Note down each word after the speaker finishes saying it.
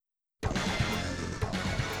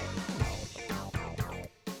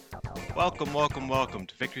Welcome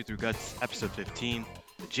to Victory Through Guts, episode 15,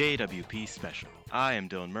 the JWP special. I am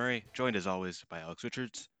Dylan Murray, joined as always by Alex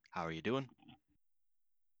Richards. How are you doing?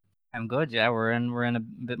 I'm good. Yeah, we're in a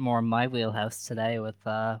bit more my wheelhouse today with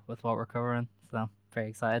what we're covering. So very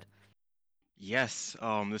excited. Yes,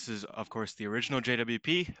 this is of course the original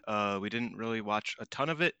JWP. We didn't really watch a ton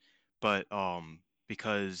of it, but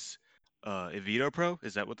because Evito Pro,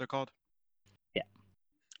 is that what they're called? Yeah.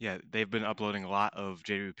 Yeah, they've been uploading a lot of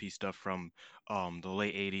JWP stuff from the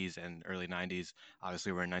late 80s and early 90s.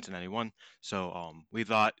 Obviously, we're in 1991, so we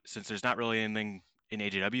thought since there's not really anything in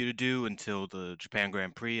AJW to do until the Japan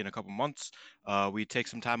Grand Prix in a couple months, we'd take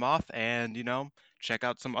some time off and check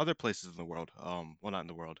out some other places in the world. Well, not in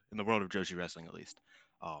the world, in the world of Joshi wrestling at least.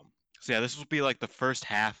 So yeah, this will be like the first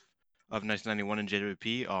half of 1991 in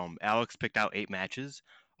JWP. Alex picked out 8 matches.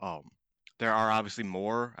 Um, there are obviously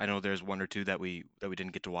more. I know there's one or two that we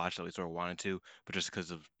didn't get to watch that we sort of wanted to, but just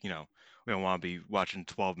because of we don't want to be watching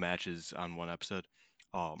 12 matches on one episode.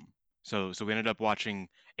 Um, so we ended up watching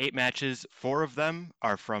 8 matches. 4 of them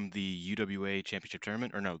are from the UWA Championship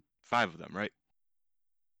Tournament, or no, 5 of them, right?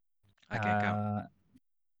 I can't count.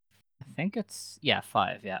 I think it's yeah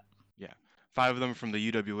 5. Yeah. Yeah, 5 of them from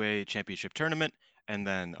the UWA Championship Tournament, and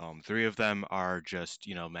then 3 of them are just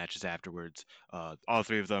matches afterwards. All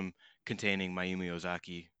 3 of them containing Mayumi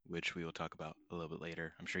Ozaki, which we will talk about a little bit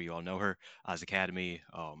later. I'm sure you all know her. Oz Academy,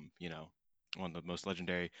 one of the most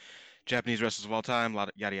legendary Japanese wrestlers of all time.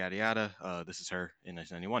 Yada yada yada. This is her in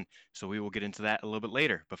 1991. So we will get into that a little bit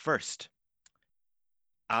later. But first,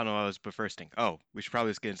 I don't know what I was but firsting. Oh, we should probably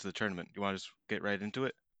just get into the tournament. You want to just get right into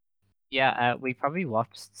it? Yeah. We probably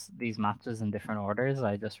watched these matches in different orders.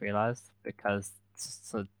 I just realized because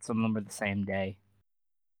some of them were the same day.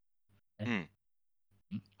 Eh, Hmm. mm.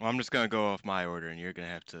 Well, I'm just gonna go off my order, and you're gonna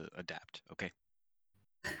have to adapt. Okay.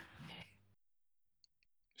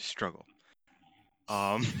 Struggle.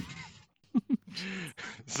 Um,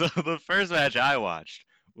 so the first match I watched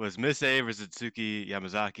was Miss A versus Tsuki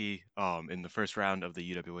Yamazaki in the first round of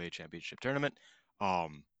the UWA Championship Tournament.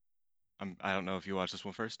 Um, I don't know if you watched this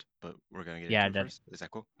one first, but we're gonna get Yeah, into I it did. first. Is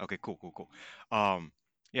that cool? Okay, cool. Um,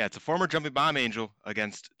 yeah, it's a former Jumping Bomb Angel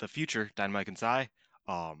against the future Dynamite and Sai.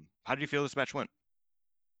 How did you feel this match went?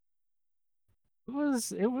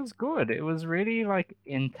 It was good. It was really like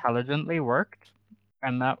intelligently worked,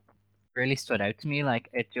 and that really stood out to me. Like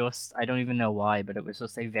it just I don't even know why, but it was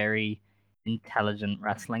just a very intelligent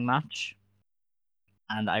wrestling match,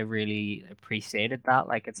 and I really appreciated that.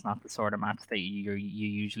 Like it's not the sort of match that you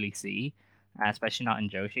usually see, especially not in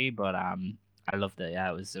Joshi. But I loved it.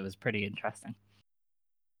 Yeah, it was pretty interesting.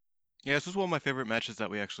 Yeah, this was one of my favorite matches that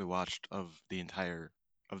we actually watched of this entire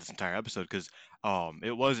episode because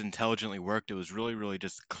it was intelligently worked. It was really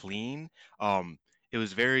just clean. It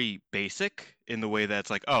was very basic in the way that's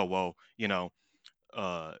like, oh well,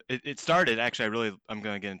 it started actually I'm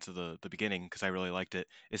gonna get into the beginning because I really liked it.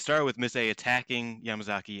 It started with Miss A attacking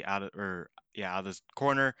Yamazaki out of this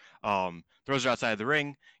corner, throws her outside of the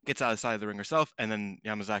ring, gets outside of the ring herself, and then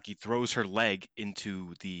Yamazaki throws her leg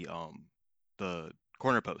into the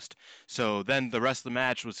corner post. So then the rest of the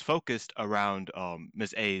match was focused around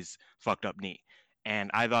Miss A's fucked up knee. And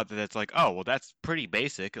I thought that that's like, oh, well, that's pretty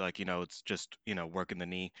basic. Like, it's just, working the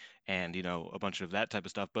knee and, a bunch of that type of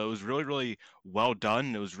stuff. But it was really well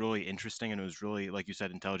done. It was really interesting and it was really, like you said,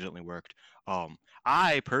 intelligently worked.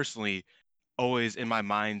 I personally always in my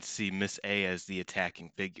mind see Miss A as the attacking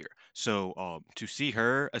figure. So to see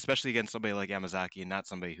her, especially against somebody like Yamazaki and not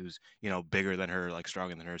somebody who's, bigger than her, like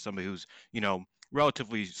stronger than her, somebody who's,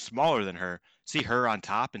 relatively smaller than her, see her on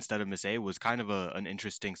top instead of Miss A was kind of an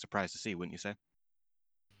interesting surprise to see, wouldn't you say?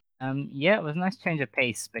 Yeah, it was a nice change of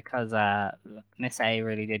pace because Miss A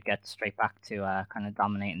really did get straight back to kind of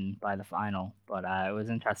dominating by the final, but it was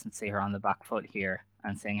interesting to see her on the back foot here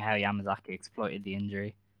and seeing how Yamazaki exploited the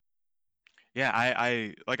injury. Yeah,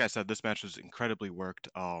 I like I said, this match was incredibly worked.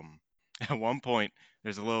 At one point,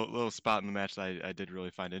 there's a little spot in the match that I did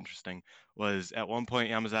really find interesting. Was at one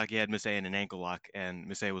point Yamazaki had Miss A in an ankle lock, and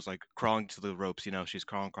Miss A was like crawling to the ropes. She's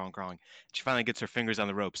crawling. She finally gets her fingers on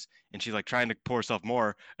the ropes, and she's like trying to pull herself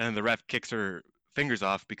more, and then the ref kicks her fingers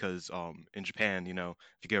off because in Japan, if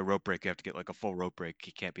you get a rope break, you have to get like a full rope break.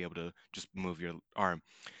 You can't be able to just move your arm.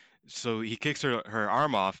 So he kicks her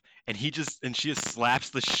arm off, and she just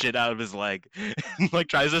slaps the shit out of his leg, and like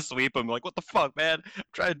tries to sweep him. Like, what the fuck, man? I'm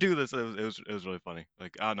trying to do this. It was really funny.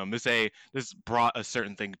 Like, I don't know, Miss A. This brought a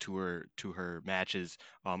certain thing to her matches,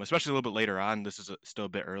 especially a little bit later on. This is still a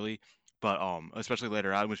bit early, but especially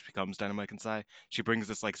later on, which becomes Dynamite and Sai, she brings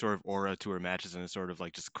this like sort of aura to her matches and a sort of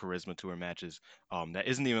like just charisma to her matches, that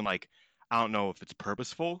isn't even like. I don't know if it's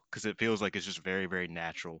purposeful because it feels like it's just very, very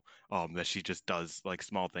natural. That she just does like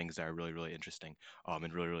small things that are really, really interesting.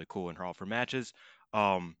 And really, really cool in her all for matches.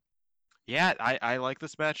 Um, yeah, I like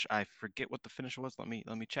this match. I forget what the finish was. Let me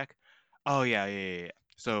check. Oh yeah.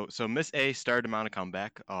 So Miss A started to mount a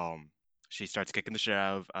comeback. She starts kicking the shit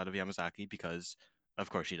out of Yamazaki because of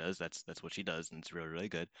course she does. That's what she does, and it's really, really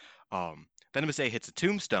good. Then Miss A hits a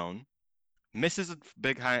tombstone, misses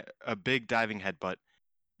a big diving headbutt,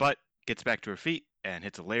 but gets back to her feet and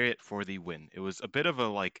hits a lariat for the win. It was a bit of a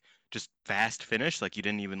like just fast finish, like you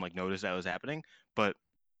didn't even like notice that was happening, but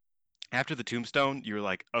after the tombstone, you were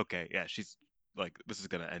like, okay, yeah, she's like, this is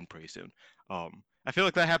gonna end pretty soon. I feel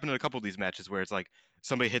like that happened in a couple of these matches where it's like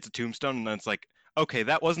somebody hits a tombstone and then it's like, okay,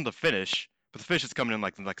 that wasn't the finish, but the finish is coming in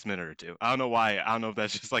like the next minute or two. I don't know why. I don't know if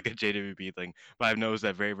that's just like a JWP thing, but I've noticed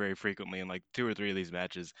that very, very frequently in like two or three of these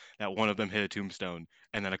matches that one of them hit a tombstone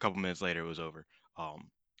and then a couple minutes later it was over. Um,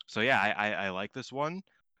 so yeah, I like this one.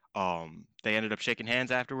 They ended up shaking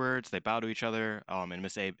hands afterwards. They bow to each other, and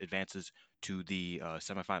Miss A advances to the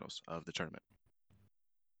semifinals of the tournament.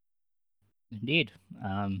 Indeed.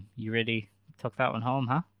 You really took that one home,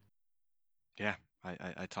 huh? Yeah,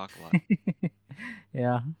 I talk a lot.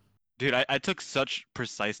 Yeah. Dude, I took such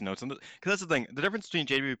precise notes on this because that's the thing. The difference between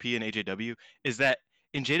JWP and AJW is that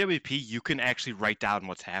in JWP you can actually write down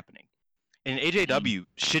what's happening. In Mm. AJW,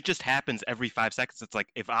 shit just happens every 5 seconds. It's like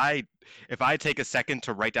if I take a second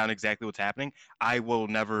to write down exactly what's happening, I will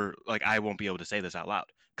never like I won't be able to say this out loud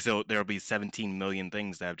because there'll be 17 million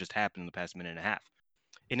things that have just happened in the past minute and a half.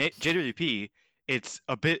 In JWP, it's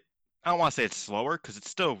a bit. I don't want to say it's slower because it's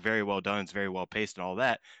still very well done. It's very well paced and all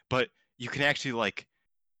that, but you can actually like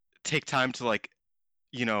take time to like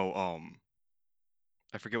you know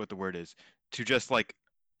I forget what the word is to just like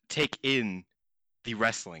take in the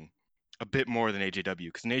wrestling a bit more than AJW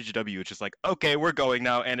because in AJW it's just like okay we're going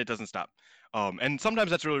now and it doesn't stop. And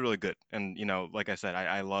sometimes that's really really good. And like I said,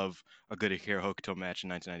 I love a good Akira Hokuto match in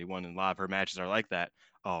 1991, and a lot of her matches are like that.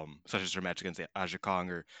 Such as her match against Aja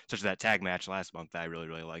Kong, or such as that tag match last month that I really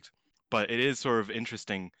really liked. But it is sort of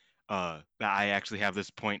interesting that I actually have this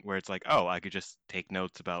point where it's like, oh, I could just take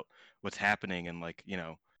notes about what's happening and like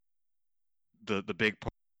the big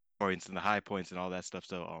points and the high points and all that stuff.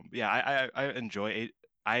 So yeah,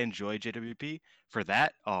 I enjoy JWP for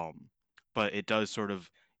that. But it does sort of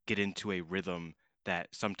get into a rhythm that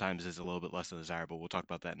sometimes is a little bit less than desirable. We'll talk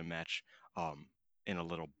about that in a match in a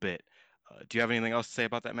little bit. Do you have anything else to say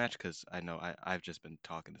about that match? Because I know I've just been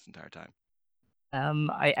talking this entire time.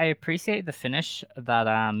 I appreciate the finish that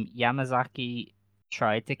Yamazaki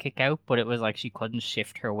tried to kick out, but it was like she couldn't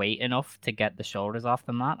shift her weight enough to get the shoulders off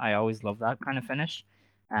the mat. I always love that kind of finish.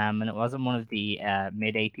 And it wasn't one of the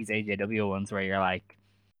mid 80s AJW ones where you're like,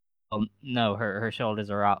 oh no, her shoulders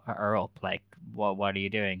are up. Like, what are you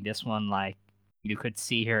doing? This one, like, you could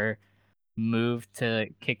see her move to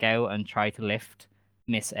kick out and try to lift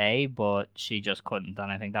Miss A, but she just couldn't.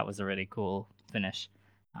 And I think that was a really cool finish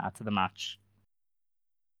to the match.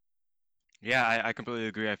 Yeah, I completely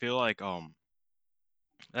agree. I feel like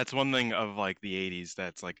that's one thing of like the 80s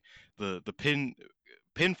that's like the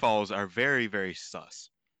pinfalls are very very sus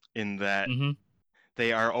in that Hmm.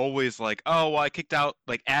 they are always like, oh, well, I kicked out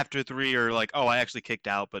like after three, or like, oh, I actually kicked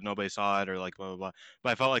out, but nobody saw it, or like blah blah blah. But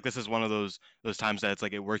I felt like this is one of those times that it's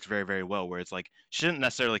like it works very very well, where it's like she didn't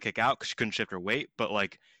necessarily kick out because she couldn't shift her weight, but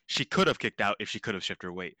like she could have kicked out if she could have shifted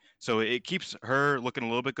her weight. So it keeps her looking a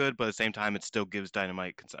little bit good, but at the same time, it still gives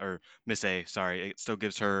Dynamite or Miss A, sorry, it still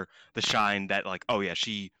gives her the shine that like, oh yeah,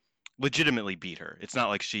 she legitimately beat her. It's not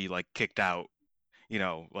like she like kicked out,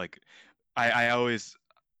 like I always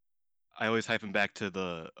hype back to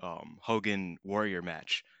the Hogan Warrior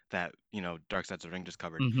match that Dark Sides of the Ring just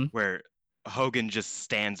covered, Hmm. where Hogan just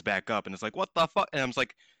stands back up and it's like, what the fuck? And I'm just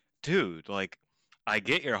like, dude, like, I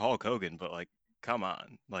get you're Hulk Hogan, but like, come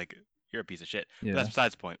on, like, you're a piece of shit. But that's Yeah.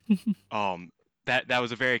 besides the point. Um, that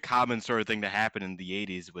was a very common sort of thing to happen in the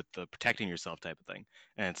 80s with the protecting yourself type of thing.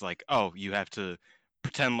 And it's like, oh, you have to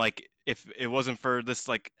pretend like if it wasn't for this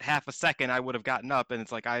like half a second, I would have gotten up, and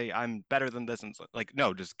it's like I'm better than this, and it's like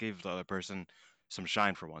no, just give the other person some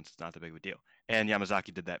shine for once. It's not that big of a deal. And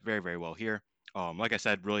Yamazaki did that very very well here. Like I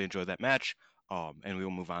said, really enjoyed that match. And we will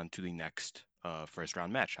move on to the next first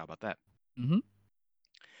round match. How about that? Hmm.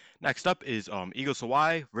 Next up is Eagle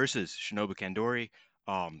Sawai versus Shinobu Kandori.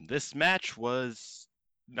 This match was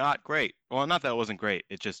not great. Well, not that it wasn't great.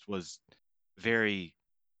 It just was very.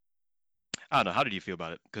 I don't know. How did you feel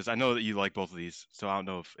about it? Because I know that you like both of these, so I don't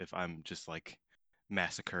know if I'm just like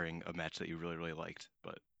massacring a match that you really really liked.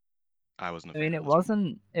 But I wasn't a I fan mean, of this one.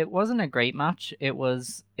 it wasn't a great match. It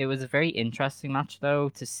was a very interesting match though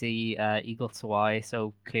to see Eagle Sawai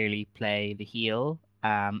so clearly play the heel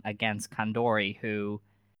against Kandori, who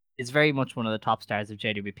is very much one of the top stars of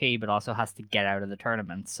JWP, but also has to get out of the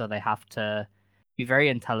tournament. So they have to be very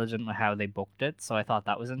intelligent with how they booked it. So I thought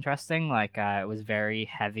that was interesting. Like it was very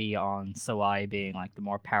heavy on Sawai being like the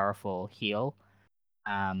more powerful heel.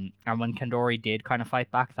 And when Kandori did kind of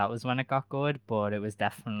fight back, that was when it got good. But it was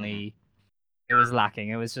Hmm. definitely it was lacking.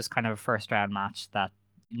 It was just kind of a first round match that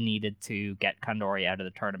needed to get Kandori out of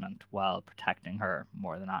the tournament while protecting her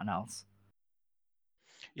more than anything else.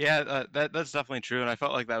 Yeah, that's definitely true, and I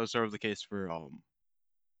felt like that was sort of the case for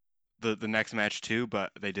the next match too,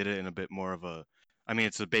 but they did it in a bit more of a. I mean,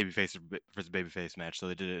 it's a babyface versus babyface match, so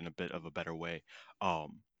they did it in a bit of a better way.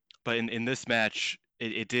 Um, but in this match,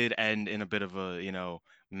 it did end in a bit of a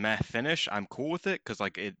meh finish. I'm cool with it because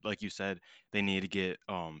like you said, they need to get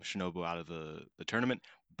Shinobu out of the tournament,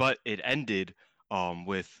 but it ended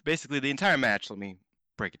with basically the entire match. Let me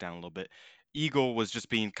break it down a little bit. Eagle was just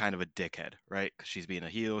being kind of a dickhead, right? Because she's being a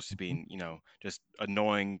heel, she's being just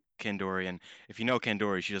annoying Kandori, and if you know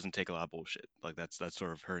Kandori, she doesn't take a lot of bullshit. Like that's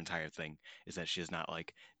sort of her entire thing is that she is not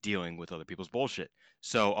like dealing with other people's bullshit.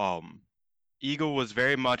 So Eagle was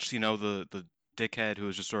very much the dickhead who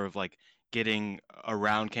was just sort of like getting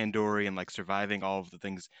around Kandori and like surviving all of the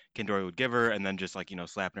things Kandori would give her, and then just like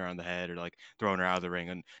slapping her on the head or like throwing her out of the ring,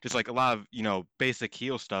 and just like a lot of basic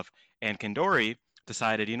heel stuff. And Kandori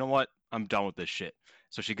decided, you know what, I'm done with this shit.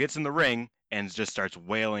 So she gets in the ring and just starts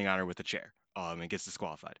wailing on her with a chair, and gets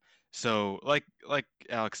disqualified. So like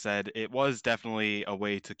Alex said, it was definitely a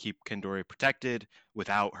way to keep Kandori protected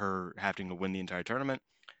without her having to win the entire tournament.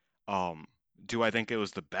 Um, do I think it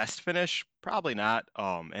was the best finish? Probably not.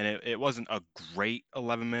 And it wasn't a great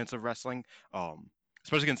 11 minutes of wrestling. Um,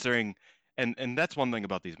 especially considering, and that's one thing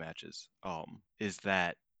about these matches. Is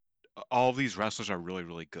that all of these wrestlers are really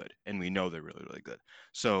really good, and we know they're really really good.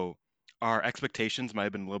 So our expectations might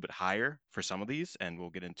have been a little bit higher for some of these, and we'll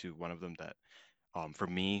get into one of them that, for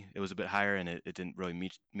me, it was a bit higher, and it didn't really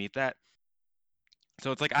meet that.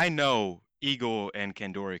 So it's like I know Eagle and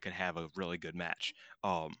Kandori could have a really good match.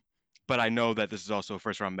 Um, but I know that this is also a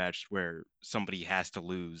first round match where somebody has to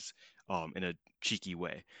lose in a cheeky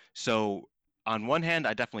way. So on one hand,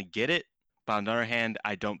 I definitely get it, but on the other hand,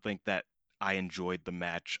 I don't think that I enjoyed the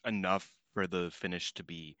match enough for the finish to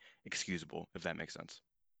be excusable, if that makes sense.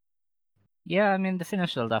 Yeah, I mean the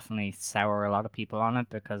finish will definitely sour a lot of people on it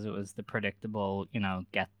because it was the predictable,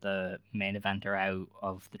 get the main eventer out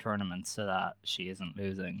of the tournament so that she isn't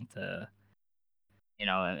losing to,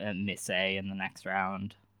 a Miss A in the next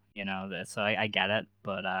round. So I get it,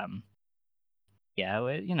 but yeah,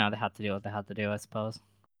 they had to do what they had to do, I suppose.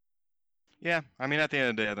 Yeah, I mean, at the end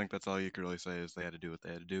of the day, I think that's all you could really say is they had to do what they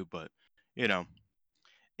had to do, but you know,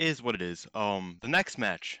 is what it is. The next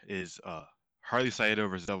match is Harley Saito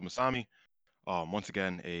versus Devil Masami. Once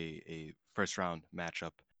again, a first round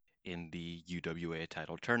matchup in the UWA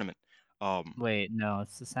title tournament. Um, Wait, no,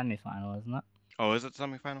 it's the semifinal, isn't it? oh, is it the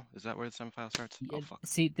semifinal? Is that where the semifinal starts? Oh Yeah, fuck.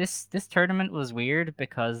 see, this tournament was weird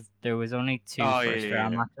because there was only two Oh yeah, first yeah,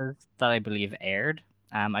 round yeah. matches that I believe aired.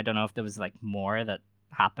 I don't know if there was like more that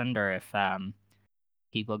happened or if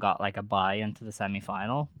people got like a bye into the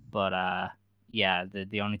semifinal, but yeah,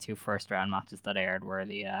 the only two first round matches that aired were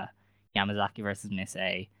the Yamazaki versus Miss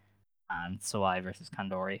A and Sawai versus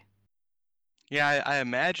Kandori. Yeah, I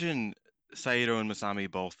imagine Saito and Masami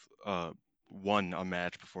both won a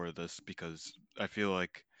match before this because I feel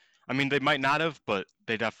like, I mean, they might not have, but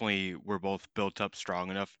they definitely were both built up strong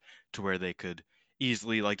enough to where they could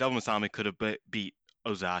easily, like Devil Masami could have beat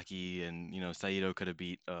Ozaki, and Saito could have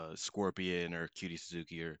beat Scorpion or Cutie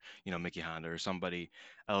Suzuki or Miki Honda or somebody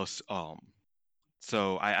else.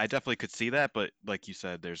 So I definitely could see that, but like you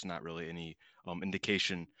said, there's not really any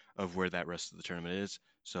indication of where that rest of the tournament is.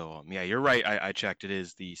 So yeah, you're right. I checked. It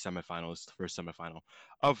is the semifinals, the first semifinal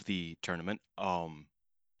of the tournament.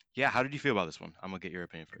 Yeah, how did you feel about this one? I'm gonna get your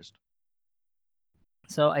opinion first.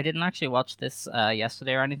 So I didn't actually watch this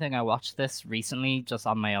yesterday or anything. I watched this recently just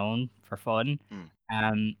on my own for fun. Mm,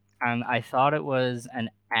 And I thought it was an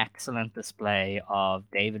excellent display of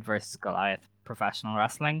David versus Goliath professional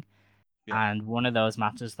wrestling. yeah, And one of those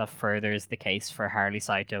matches that furthers the case for Harley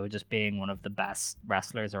Saito just being one of the best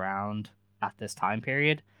wrestlers around at this time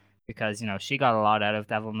period. Because, she got a lot out of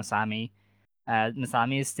Devil Masami.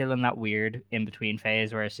 Masami is still in that weird in between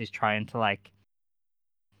phase where she's trying to like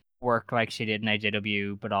work like she did in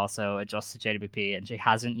AJW, but also adjust to JWP, and she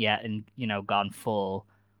hasn't yet, and gone full.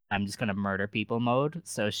 I'm just gonna murder people mode.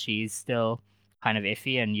 So she's still kind of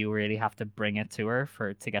iffy, and you really have to bring it to her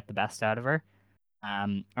to get the best out of her.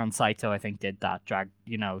 And Saito, I think, did that.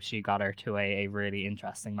 She got her to a really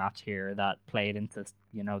interesting match here that played into,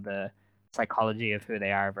 the psychology of who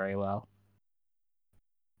they are very well.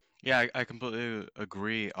 Yeah, I completely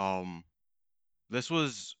agree. This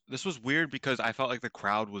was weird because I felt like the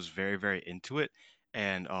crowd was very, very into it,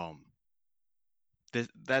 and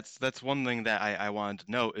that's one thing that I wanted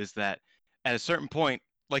to note is that at a certain point,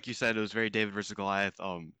 like you said, it was very David versus Goliath.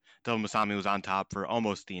 Devil Masami was on top for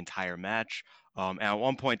almost the entire match. And at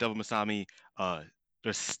one point, Devil Masami uh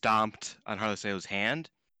just stomped on Harley Sayo's hand,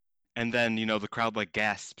 and then the crowd like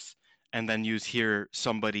gasps, and then you hear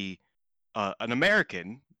somebody, an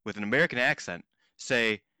American with an American accent,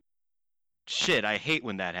 say, "Shit, I hate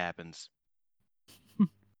when that happens."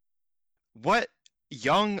 What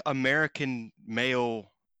young American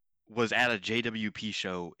male was at a JWP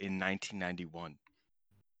show in 1991?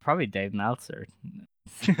 Probably Dave Meltzer.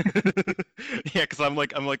 Yeah, because I'm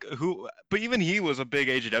like, who? But even he was a big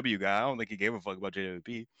AJW guy. I don't think he gave a fuck about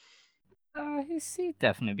JWP. He'd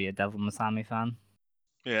definitely be a Devil Masami fan.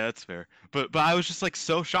 Yeah, that's fair. But I was just like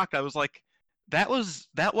so shocked. I was like, that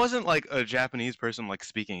wasn't like a Japanese person like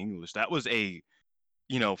speaking English. That was a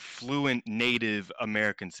fluent native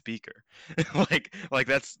American speaker. Like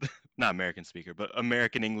that's not American speaker, but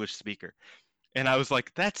American English speaker. And I was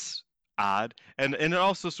like, that's odd. And it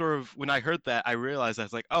also sort of when I heard that, I realized I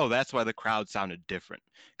was like, oh, that's why the crowd sounded different.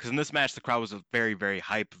 Because in this match, the crowd was very, very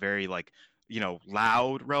hype, very like,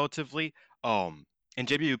 loud relatively. And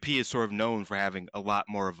JWP is sort of known for having a lot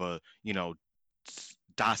more of a,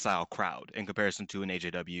 docile crowd in comparison to an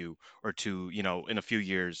AJW or to, in a few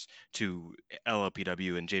years to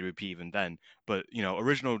LLPW and JWP even then. But,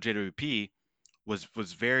 original JWP was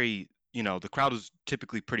very, the crowd was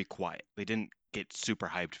typically pretty quiet. They didn't get super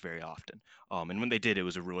hyped very often. And when they did, it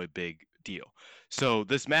was a really big deal. So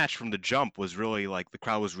this match from the jump was really like the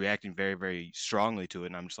crowd was reacting very, very strongly to it.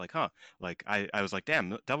 And I'm just like, huh. Like I was like,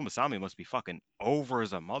 damn, Devil Masami must be fucking over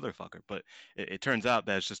as a motherfucker. But it turns out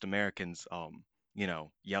that it's just Americans,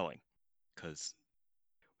 yelling because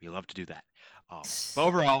we love to do that. But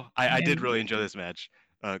overall, I I did mean, really enjoy this match.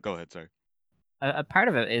 Go ahead, sorry. a part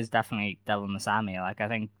of it is definitely Devil Masami. Like, I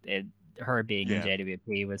think her being in Yeah.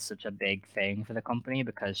 JWP was such a big thing for the company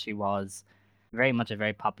because she was very much a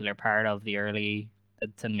very popular part of the early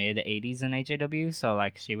to mid 80s in AJW. So,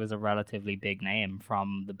 like, she was a relatively big name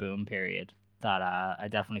from the boom period that I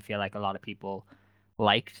definitely feel like a lot of people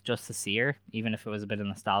liked just to see her, even if it was a bit of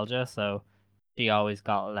nostalgia. So, she always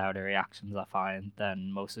got louder reactions, I find,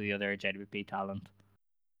 than most of the other JWP talent.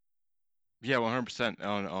 Yeah, 100%.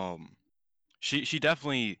 And she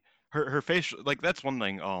definitely her face like that's one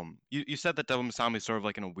thing. You said that Devil Masami is sort of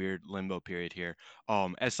like in a weird limbo period here.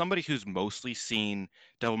 As somebody who's mostly seen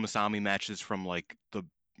Devil Masami matches from like the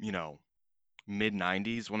you know mid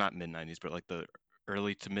 '90s, well not mid '90s, but like the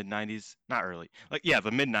early to mid '90s, not early, like yeah,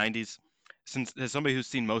 the mid '90s. Since as somebody who's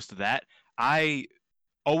seen most of that, I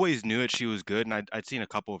always knew that she was good, and I'd seen a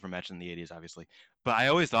couple of her matches in the '80s, obviously. But I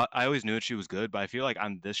always knew that she was good. But I feel like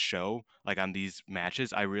on this show, like on these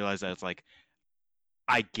matches, I realized that it's like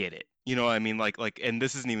I get it. You know what I mean? And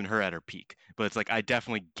this isn't even her at her peak, but it's like I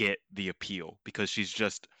definitely get the appeal because she's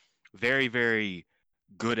just very, very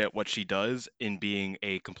good at what she does in being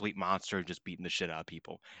a complete monster and just beating the shit out of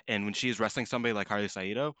people. And when she is wrestling somebody like Harley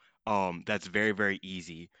Saito, that's very, very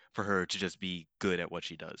easy for her to just be good at what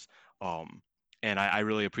she does. Um, and I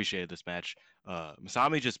really appreciated this match.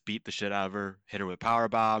 Masami just beat the shit out of her, hit her with power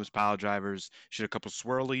bombs, pile drivers, she had a couple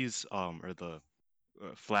swirlies, or the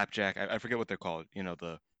flapjack. I forget what they're called.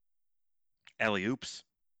 The alley oops.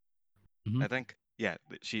 Hmm. I think. Yeah,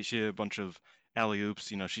 she had a bunch of alley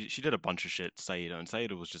oops. She did a bunch of shit. Saito and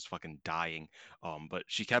Saito was just fucking dying. But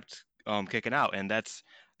she kept kicking out, and that's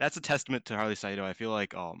a testament to Harley Saito. I feel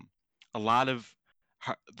like a lot of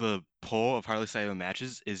the pull of Harley Saito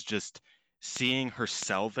matches is just seeing her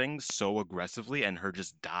sell things so aggressively and her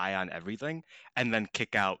just die on everything and then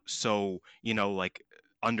kick out so like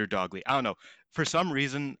underdogly. I don't know. For some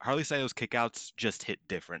reason, Harley Saito's kickouts just hit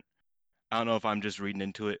different. I don't know if I'm just reading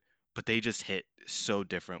into it, but they just hit so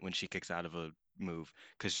different when she kicks out of a move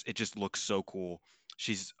because it just looks so cool.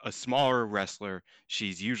 She's a smaller wrestler.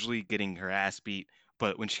 She's usually getting her ass beat,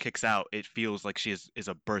 but when she kicks out, it feels like she is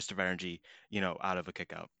a burst of energy, out of a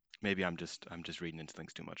kick out. Maybe I'm just reading into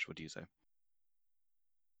things too much. What do you say?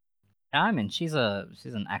 Yeah, I mean, she's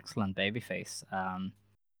an excellent babyface.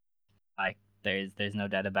 Like there's no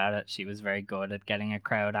doubt about it. She was very good at getting a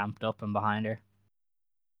crowd amped up and behind her.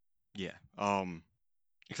 Yeah.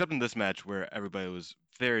 Except in this match where everybody was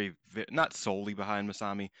very, not solely behind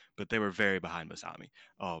Masami, but they were very behind Masami,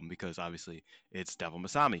 because obviously it's Devil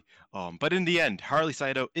Masami. But in the end, Harley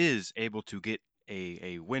Saito is able to get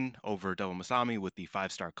a win over Devil Masami with the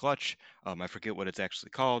 5-star clutch. I forget what it's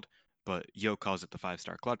actually called, but Yo calls it the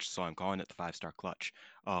 5-star clutch, so I'm calling it the 5-star clutch.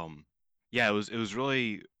 Yeah, it was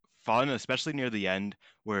really fun, especially near the end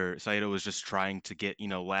where Saito was just trying to get,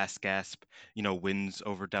 last gasp, wins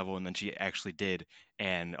over Devil, and then she actually did.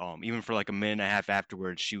 And even for like a minute and a half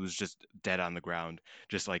afterwards, she was just dead on the ground,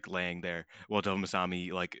 just like laying there. While Devil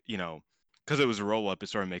Masami, like, because it was a roll up, it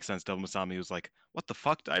sort of makes sense. Devil Masami was like, "What the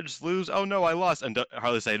fuck? Did I just lose? Oh no, I lost!" And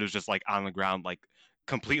Harley Saito was just like on the ground, like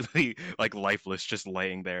completely like lifeless, just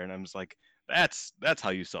laying there. And I'm just like, that's how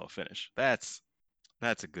you sell a finish. That's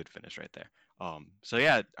a good finish right there. So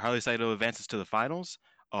yeah, Harley Saito advances to the finals.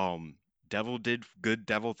 Um, Devil did good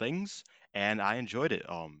Devil things, and I enjoyed it.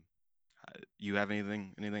 You have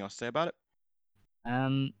anything else to say about it?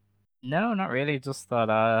 Um, no, not really. Just thought,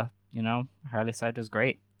 Harley side was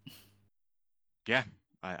great. Yeah,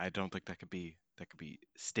 I don't think that could be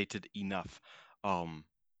stated enough. Um,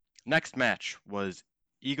 Next match was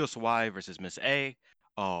Ego Sawai versus Miss A.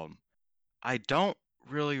 Um, I don't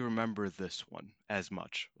really remember this one as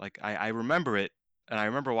much. Like I remember it and I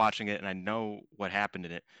remember watching it and I know what happened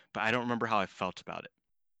in it, but I don't remember how I felt about it.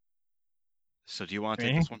 So do you want to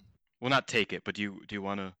take Really? this one? Well, not take it, but do you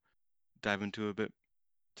want to dive into a bit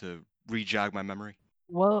to re-jog my memory?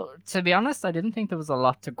 Well, to be honest, I didn't think there was a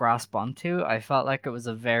lot to grasp onto. I felt like it was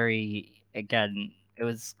a very, again, it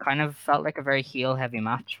was kind of felt like a very heel heavy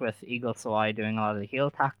match with Eagle Sawai doing a lot of the heel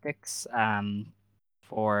tactics.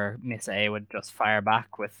 For Miss A would just fire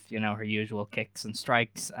back with, her usual kicks and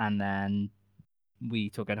strikes, and then we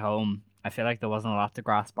took it home. I feel like there wasn't a lot to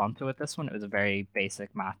grasp onto with this one. It was a very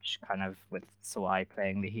basic match, kind of with Sawai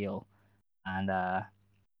playing the heel and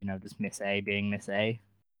just Miss A being Miss A.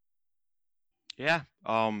 Yeah.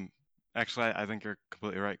 Actually, I think you're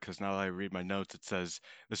completely right because now that I read my notes, it says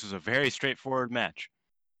this was a very straightforward match,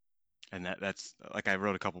 and that's like I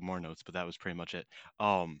wrote a couple more notes, but that was pretty much it.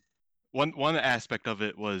 Um, one aspect of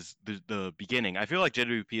it was the beginning. I feel like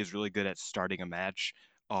JWP is really good at starting a match,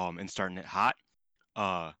 and starting it hot.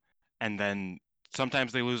 Uh, and then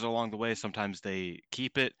sometimes they lose along the way, sometimes they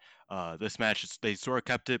keep it. This match, they sort of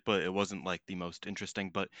kept it, but it wasn't like the most interesting.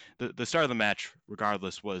 But the start of the match,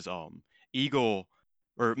 regardless, was Eagle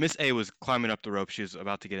or Miss A was climbing up the rope. She was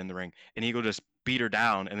about to get in the ring, and Eagle just beat her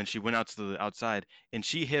down, and then she went out to the outside, and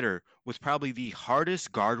she hit her with probably the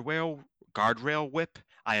hardest guardrail whip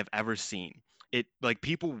I have ever seen. It like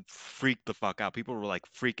people freaked the fuck out. People were like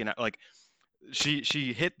freaking out. Like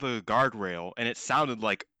she hit the guardrail and it sounded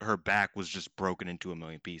like her back was just broken into a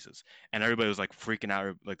million pieces, and everybody was like freaking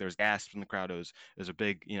out, like there was gasps in the crowd. It was a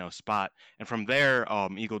big spot, and from there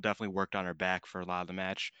Eagle definitely worked on her back for a lot of the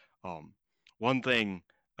match. One thing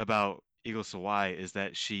about Eagle Sawai is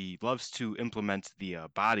that she loves to implement the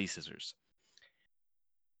body scissors,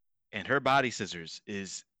 and her body scissors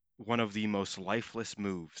is one of the most lifeless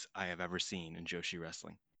moves I have ever seen in Joshi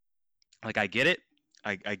wrestling. Like I get it.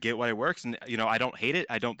 I get why it works, and I don't hate it.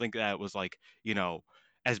 I don't think that it was like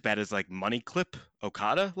as bad as like Money Clip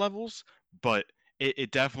Okada levels, but it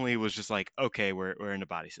definitely was just like, okay, we're into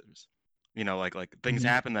body scissors. Like things Hmm.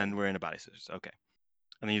 happen, then we're into body scissors. Okay,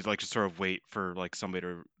 and then you like just sort of wait for like somebody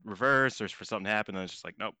to reverse or for something to happen, and it's just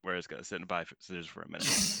like, nope, we're just gonna sit in body scissors for a minute.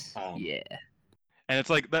 Um, Yeah. and it's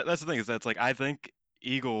like that's the thing, is that's like I think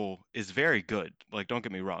Eagle is very good. Like don't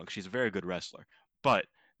get me wrong, she's a very good wrestler. But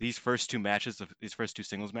these first two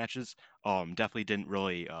singles matches, definitely didn't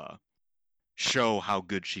really show how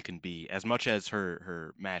good she can be. As much as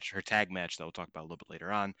her tag match that we'll talk about a little bit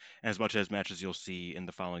later on, and as much as matches you'll see in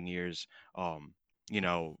the following years,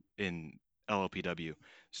 in LLPW.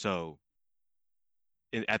 So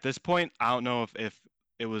at this point, I don't know if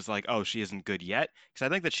it was like, oh, she isn't good yet, because I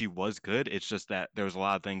think that she was good. It's just that there was a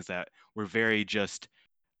lot of things that were very just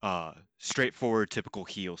straightforward, typical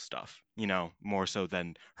heel stuff. More so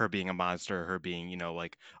than her being a monster, her being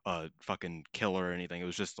like a fucking killer or anything. It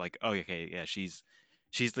was just like, oh, okay, yeah, she's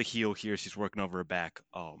the heel here. She's working over her back,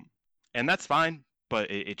 and that's fine,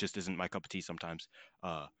 but it just isn't my cup of tea sometimes.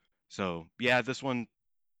 So yeah, this one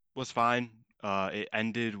was fine. It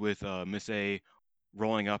ended with Miss A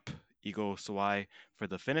rolling up Ego Sawai for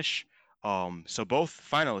the finish. So both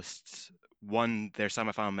finalists won their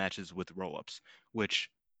semifinal matches with roll-ups, which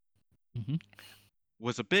Hmm.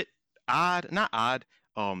 was a bit odd. Not odd.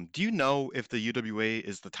 Do you know if the UWA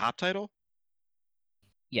is the top title?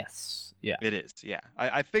 Yes. Yeah. It is. Yeah,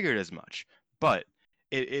 I figured as much. But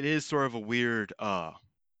it is sort of a weird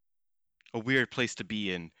place to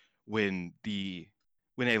be in when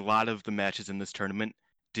when a lot of the matches in this tournament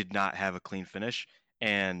did not have a clean finish.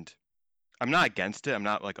 And I'm not against it. I'm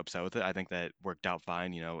not like upset with it. I think that it worked out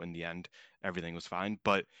fine. You know, in the end, everything was fine.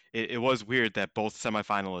 But it was weird that both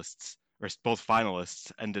semifinalists or both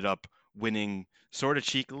finalists ended up winning sort of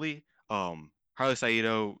cheekily. Harley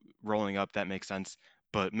Saito rolling up, that makes sense.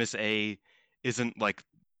 But Miss A isn't like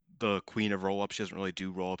the queen of roll ups. She doesn't really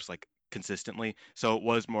do roll ups like consistently. So it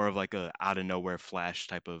was more of like a out of nowhere flash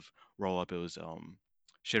type of roll up. It was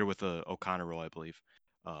she hit her with a O'Connor roll, I believe.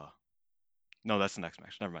 Uh, no, that's the next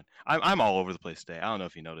match. Never mind. I'm all over the place today. I don't know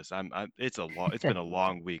if you noticed. It's been a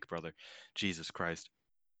long week, brother. Jesus Christ.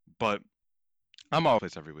 But I'm all over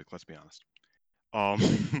the place every week. Let's be honest.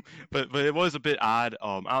 but it was a bit odd.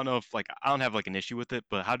 I don't know if like I don't have like an issue with it,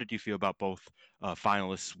 but how did you feel about both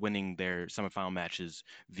finalists winning their semifinal matches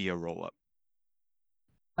via roll up?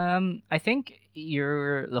 I think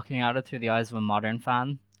you're looking at it through the eyes of a modern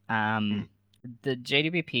fan. Mm, The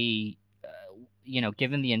JWP,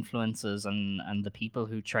 given the influences and the people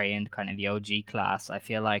who trained kind of the OG class, I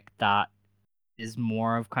feel like that is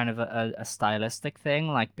more of kind of a stylistic thing,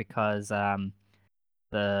 like because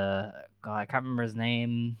the God, I can't remember his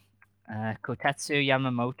name, Kotetsu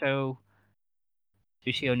Yamamoto,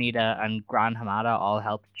 Sushi Onita, and Gran Hamada all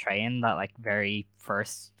helped train that like very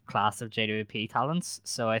first class of JWP talents.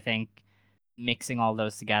 So I think mixing all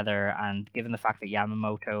those together, and given the fact that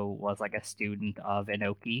Yamamoto was like a student of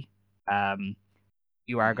Inoki, um,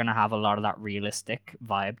 you are mm. going to have a lot of that realistic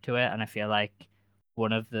vibe to it. And I feel like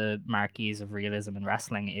one of the marquees of realism in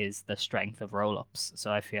wrestling is the strength of roll ups.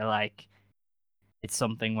 So I feel like it's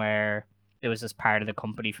something where it was just part of the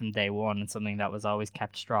company from day one and something that was always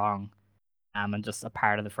kept strong, and just a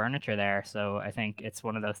part of the furniture there. So I think it's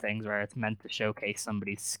one of those things where it's meant to showcase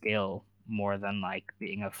somebody's skill more than like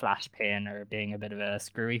being a flash pin or being a bit of a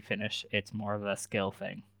screwy finish. It's more of a skill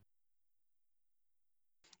thing.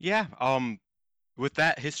 Yeah. With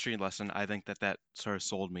that history lesson, I think that that sort of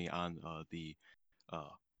sold me on the uh,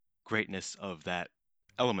 greatness of that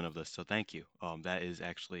element of this. So thank you. That is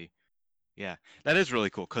actually, yeah, that is really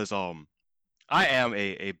cool because I am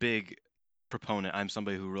a big proponent. I'm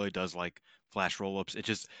somebody who really does like flash roll-ups.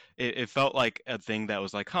 It felt like a thing that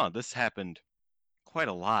was like, huh, this happened quite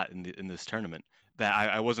a lot in this tournament. That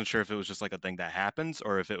I wasn't sure if it was just like a thing that happens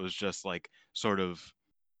or if it was just like sort of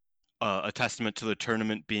a testament to the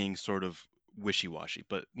tournament being sort of wishy-washy.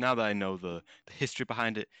 But now that I know the history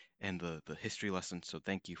behind it and the history lesson, so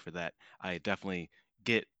thank you for that. I definitely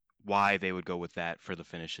get why they would go with that for the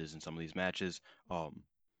finishes in some of these matches.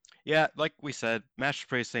 Yeah, like we said, match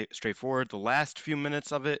was pretty straightforward. The last few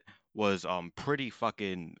minutes of it was pretty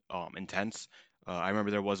fucking intense. I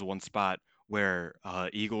remember there was one spot where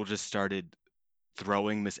Eagle just started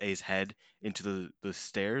throwing Miss A's head into the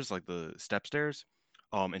stairs, like the step stairs.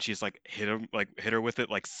 And she's like hit her with it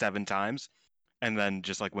like 7 times, and then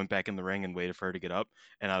just like went back in the ring and waited for her to get up.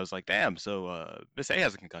 And I was like, damn, so Miss A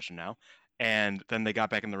has a concussion now. And then they got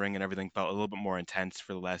back in the ring and everything felt a little bit more intense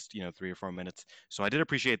for the last, 3 or 4 minutes. So I did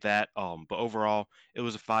appreciate that. But overall, it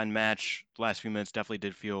was a fine match. The last few minutes definitely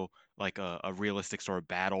did feel like a realistic sort of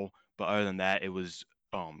battle. But other than that, it was,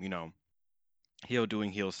 heel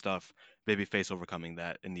doing heel stuff, babyface overcoming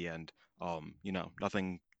that in the end.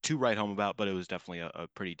 Nothing to write home about, but it was definitely a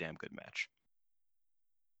pretty damn good match.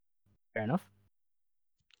 Fair enough.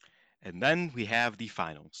 And then we have the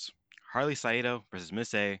finals: Harley Saito versus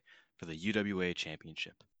Miss A for the UWA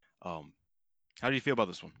Championship. Um, how do you feel about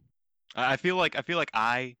this one? I feel like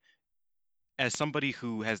as somebody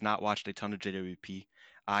who has not watched a ton of JWP,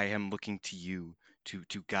 I am looking to you to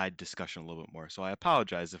guide discussion a little bit more. So I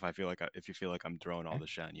apologize if if you feel like I'm throwing all Okay. this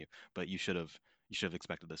shit on you, but you should have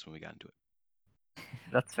expected this when we got into it.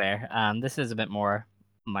 That's fair. This is a bit more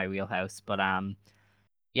my wheelhouse, but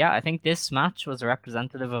yeah, I think this match was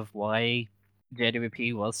representative of why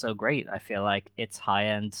JWP was so great. I feel like its high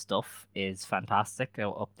end stuff is fantastic,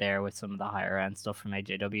 up there with some of the higher end stuff from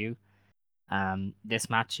AJW. This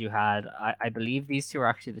match you had, I believe these two are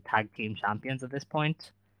actually the tag team champions at this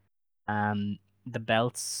point. Um, the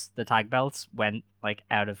tag belts went like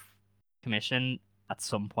out of commission at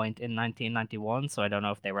some point in 1991, so I don't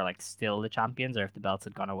know if they were like still the champions or if the belts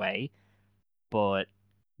had gone away, but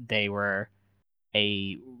they were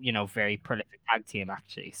a very prolific tag team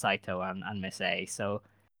actually, Saito and Miss A. So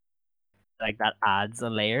like that adds a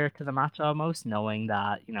layer to the match almost, knowing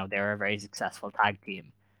that they're a very successful tag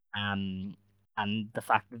team, um, and the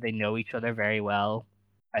fact that they know each other very well,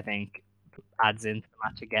 I think adds into the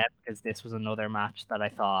match again because this was another match that I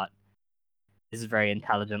thought is very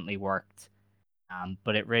intelligently worked.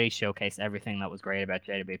 But it really showcased everything that was great about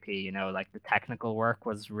JWP. Like the technical work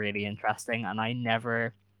was really interesting, and I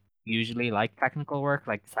never usually like technical work.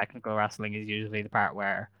 Like the technical wrestling is usually the part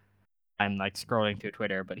where I'm like scrolling through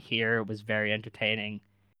Twitter, but here it was very entertaining.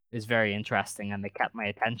 It was very interesting, and they kept my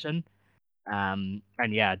attention.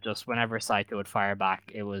 And yeah, just whenever Saito would fire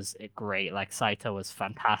back, it was great. Like Saito was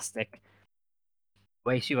fantastic. The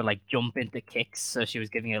way she would like jump into kicks, so she was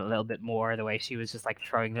giving it a little bit more. The way she was just like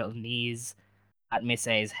throwing little knees at Miss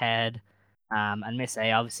A's head. And Miss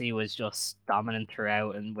A obviously was just dominant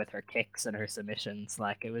throughout, and with her kicks and her submissions,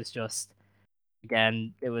 like it was just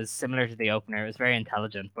again, it was similar to the opener. It was very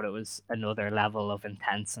intelligent, but it was another level of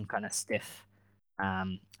intense and kind of stiff.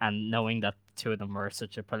 And knowing that two of them were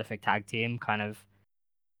such a prolific tag team kind of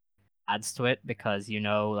adds to it because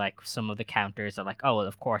like some of the counters are like, oh, well,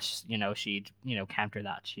 of course, she'd counter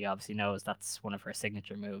that. She obviously knows that's one of her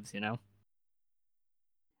signature moves.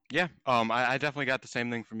 Yeah, I definitely got the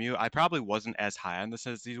same thing from you. I probably wasn't as high on this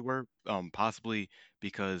as these were, possibly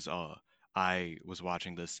because I was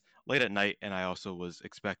watching this late at night, and I also was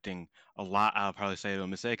expecting a lot out of Harley Saito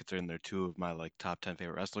and Miss A, considering they're two of my like top 10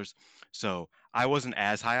 favorite wrestlers. So I wasn't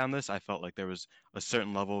as high on this. I felt like there was a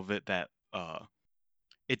certain level of it that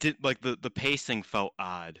it did like the pacing felt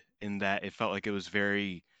odd in that it felt like it was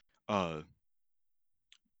very uh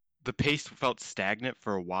the pace felt stagnant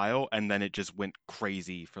for a while, and then it just went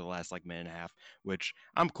crazy for the last like minute and a half, which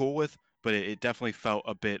I'm cool with, but it definitely felt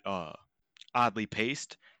a bit oddly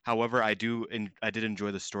paced. However, I did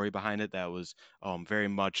enjoy the story behind it. That was very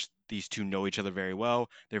much these two know each other very well.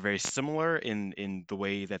 They're very similar in the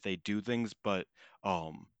way that they do things, but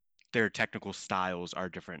um their technical styles are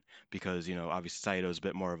different because obviously Saito is a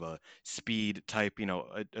bit more of a speed type,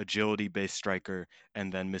 agility based striker,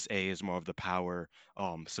 and then Miss A is more of the power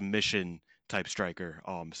submission type striker.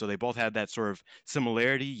 So they both had that sort of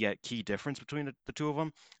similarity yet key difference between the two of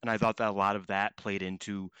them, and I thought that a lot of that played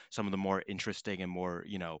into some of the more interesting and more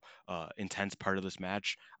intense part of this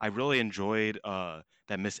match. I really enjoyed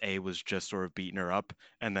that Miss A was just sort of beating her up,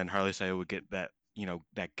 and then Harley Saito would get that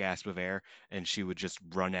gasp of air, and she would just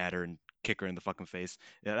run at her and kick her in the fucking face.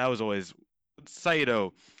 Yeah, that was always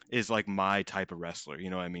Saito is like my type of wrestler. You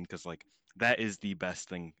know what I mean? Because like that is the best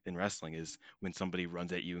thing in wrestling is when somebody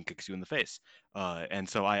runs at you and kicks you in the face. And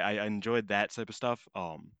so I enjoyed that type of stuff.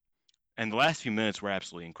 And the last few minutes were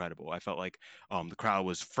absolutely incredible. I felt like the crowd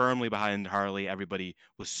was firmly behind Harley. Everybody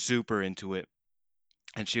was super into it,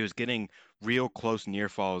 and she was getting real close near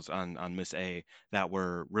falls on Miss A that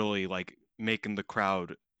were really like making the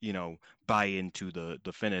crowd buy into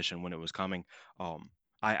the finish and when it was coming. Um,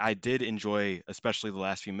 I did enjoy especially the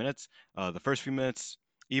last few minutes. The first few minutes,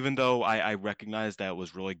 even though I recognized that it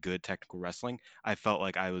was really good technical wrestling, I felt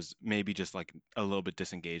like I was maybe just like a little bit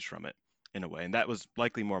disengaged from it in a way, and that was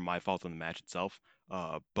likely more my fault than the match itself.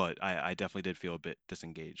 But I definitely did feel a bit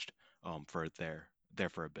disengaged for there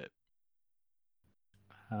for a bit.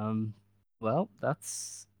 Um, well,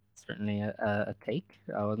 that's certainly a take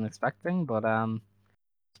I wasn't expecting, but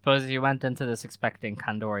suppose if you went into this expecting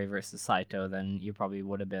Kandori versus Saito, then you probably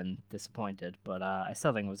would have been disappointed. But I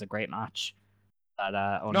still think it was a great match that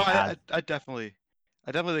No, only had.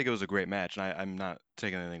 I definitely think it was a great match, and I'm not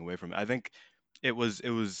taking anything away from it. I think it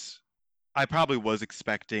was I probably was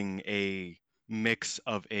expecting a mix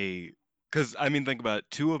of because I mean think about it,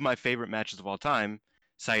 two of my favorite matches of all time,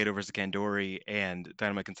 Saito versus Kandori and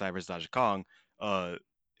Dynamite Kansai versus Aja Kong, uh,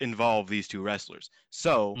 involve these two wrestlers.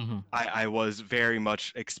 So Mhm. I was very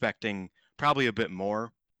much expecting probably a bit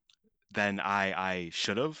more than I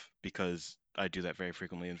should have because I do that very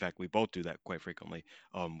frequently. In fact, we both do that quite frequently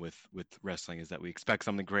with wrestling is that we expect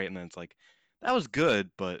something great and then it's like that was good,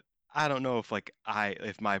 but I don't know if like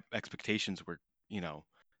if my expectations were, you know,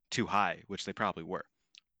 too high, which they probably were.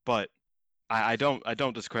 But I don't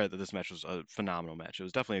discredit that this match was a phenomenal match. It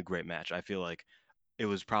was definitely a great match. I feel like it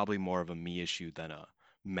was probably more of a me issue than a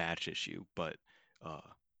match issue, but uh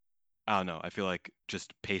I don't know. I feel like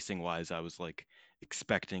just pacing wise, I was like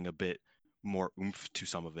expecting a bit more oomph to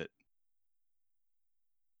some of it.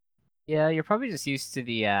 Yeah, you're probably just used to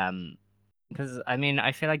the because I mean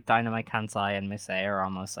I feel like Dynamite Kansai and Miss A are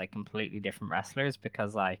almost like completely different wrestlers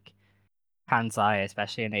because like Kansai,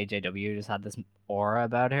 especially in AJW, just had this aura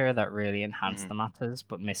about her that really enhanced Hmm. the matches,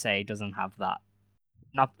 but Miss A doesn't have that.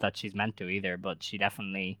 Not that she's meant to either, but she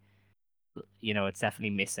definitely, it's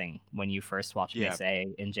definitely missing when you first watch Yeah, Miss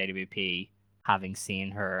A in JWP, having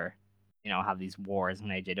seen her, have these wars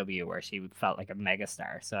in AJW where she felt like a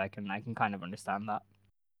megastar. So I can kind of understand that.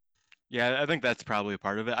 yeah, I think that's probably a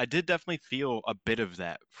part of it. I did definitely feel a bit of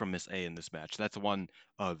that from Miss A in this match. That's one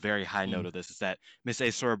very high note Mm. of this is that Miss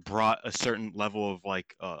A sort of brought a certain level of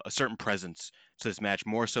like a certain presence to this match,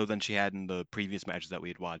 more so than she had in the previous matches that we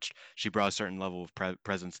had watched. She brought a certain level of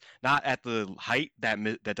presence, not at the height that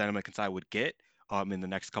that Dynamite Kansai would get, in the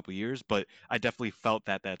next couple years, but I definitely felt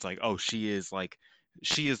that that's like, oh, she is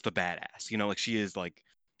the badass, you know, like she is like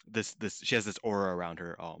this she has this aura around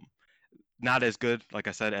her. Not as good, like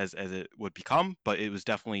I said, as it would become, but it was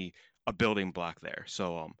definitely a building block there.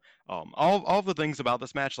 So all the things about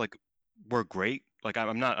this match like were great. Like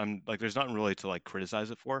I'm like there's nothing really to like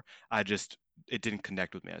criticize it for. I just it didn't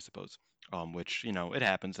connect with me, I suppose. Which you know it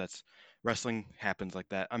happens. That's wrestling happens like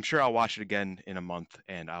that. I'm sure I'll watch it again in a month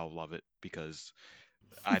and I'll love it because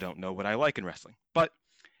I don't know what I like in wrestling. But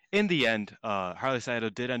in the end, Harley Saito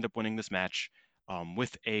did end up winning this match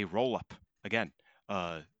with a roll up again,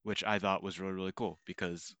 which I thought was really, really cool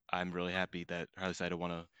because I'm really happy that Harley Saito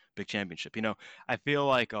won a big championship. You know, I feel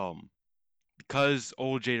like because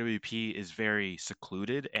old JWP is very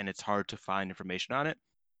secluded and it's hard to find information on it,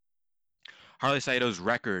 Harley Saito's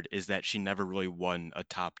record is that she never really won a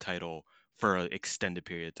top title for an extended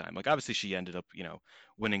period of time. Like obviously she ended up, you know,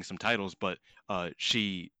 winning some titles, but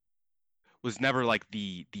she was never like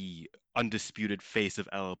the undisputed face of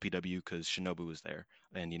LLPW because Shinobu was there,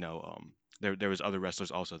 and you know, there was other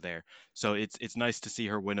wrestlers also there. So it's nice to see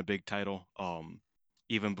her win a big title,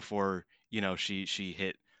 even before you know she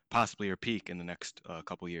hit possibly her peak in the next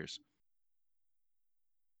couple years.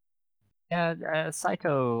 Yeah,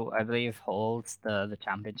 Saito, I believe, holds the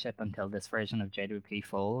championship until this version of JWP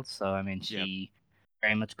folds. So, I mean, Yep. she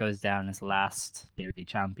very much goes down as last JWP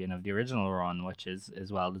champion of the original run, which is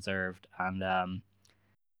well deserved. And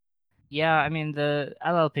yeah, I mean, the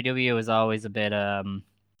LLPW was always a bit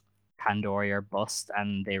Pandora or bust,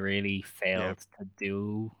 and they really Yep. failed to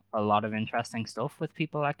do a lot of interesting stuff with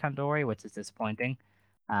people like Kandori, which is disappointing.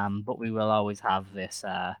 But we will always have this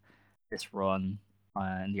run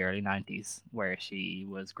in the early '90s where she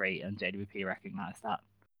was great, and JWP recognized that.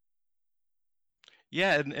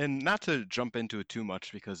 Yeah, and not to jump into it too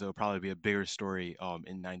much because it'll probably be a bigger story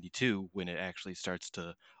in '92 when it actually starts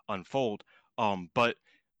to unfold. But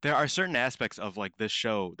there are certain aspects of like this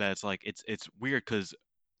show that's like it's weird because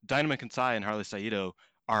Dynamite Kansai and Harley Saito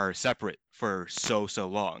are separate for so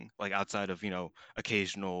long, like outside of, you know,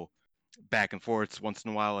 occasional back and forths once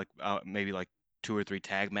in a while, like maybe like two or three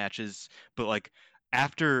tag matches. But like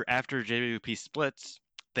after JWP splits,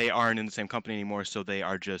 they aren't in the same company anymore, so they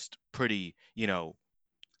are just pretty, you know,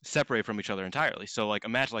 separate from each other entirely. So like a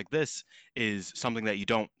match like this is something that you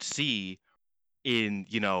don't see in,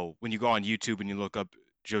 you know, when you go on YouTube and you look up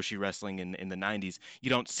Joshi wrestling in the 90s, you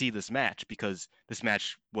don't see this match because this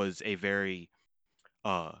match was a very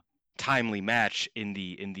uh timely match in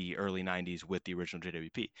the early 90s with the original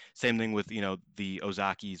JWP. Same thing with, you know, the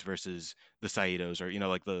Ozakis versus the Saitos, or you know,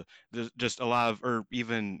 like the just a lot of, or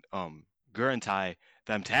even Gurentai,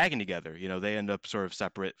 them tagging together, you know, they end up sort of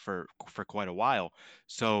separate for quite a while.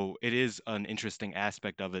 So it is an interesting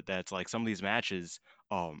aspect of it that's like some of these matches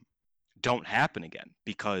um don't happen again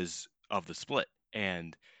because of the split.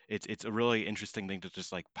 And it's a really interesting thing to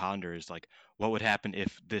just like ponder is like what would happen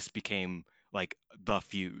if this became like the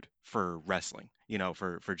feud for wrestling, you know,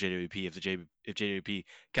 for JWP, if if JWP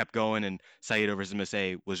kept going and Saito versus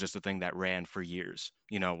MSA was just a thing that ran for years,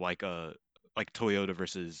 you know, like Toyota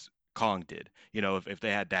versus Kong did, you know, if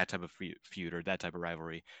they had that type of feud or that type of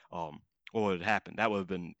rivalry, what would happen? That would have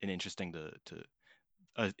been an interesting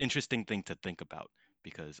thing to think about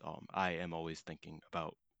because I am always thinking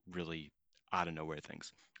about really out of nowhere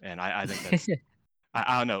things, and I think that's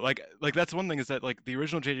I don't know, like that's one thing is that like the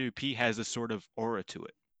original JWP has this sort of aura to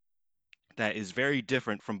it that is very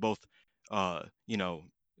different from both you know,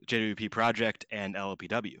 JWP Project and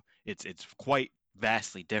LLPW. It's quite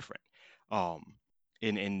vastly different. Um,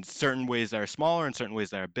 in certain ways that are smaller, in certain ways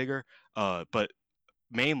that are bigger, but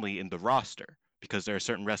mainly in the roster because there are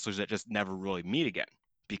certain wrestlers that just never really meet again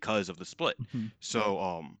because of the split. Mhm. So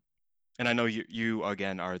and I know you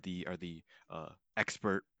again are the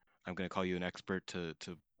expert. I'm going to call you an expert to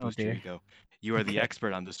Oh boost your dear. ego. You are the Okay.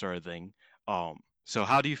 expert on this sort of thing. So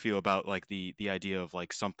how do you feel about like the idea of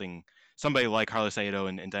like somebody like Harley Saito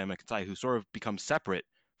and Dynamite Kansai who sort of become separate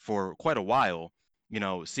for quite a while, you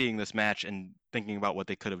know, seeing this match and thinking about what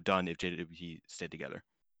they could have done if JWP stayed together?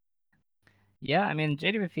 Yeah, I mean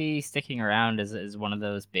JWP sticking around is one of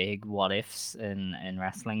those big what ifs in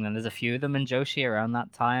wrestling, and there's a few of them in Joshi around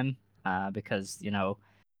that time, because you know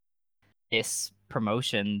this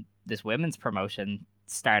promotion, this women's promotion,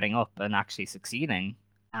 starting up and actually succeeding,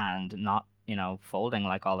 and not folding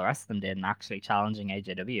like all the rest of them did, and actually challenging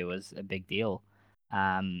AJW was a big deal.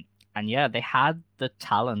 Um, and yeah, they had the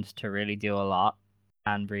talent to really do a lot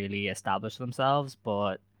and really establish themselves,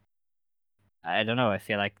 but I don't know. I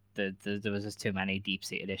feel like there was just too many deep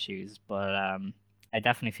seated issues, but I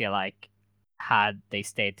definitely feel like had they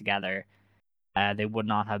stayed together, they would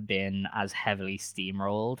not have been as heavily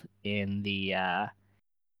steamrolled in the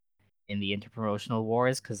interpromotional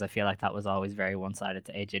wars, because I feel like that was always very one sided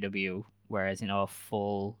to AJW. Whereas a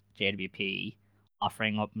full JWP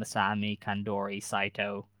offering up Masami, Kandori,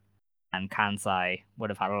 Saito, and Kansai would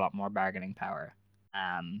have had a lot more bargaining power.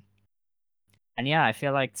 Um, and yeah, I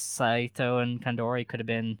feel like Saito and Kandori could have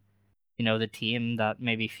been, the team that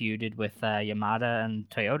maybe feuded with Yamada and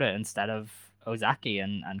Toyota instead of Ozaki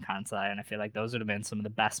and Kansai. And I feel like those would have been some of the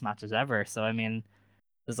best matches ever. So, I mean,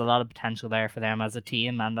 there's a lot of potential there for them as a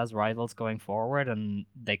team and as rivals going forward. And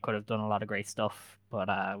they could have done a lot of great stuff,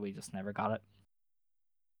 but we just never got it.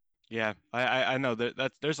 Yeah, I know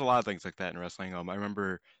that there's a lot of things like that in wrestling. I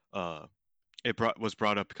remember was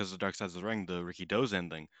brought up because of Dark Sides of the Ring, the Ricky Dozen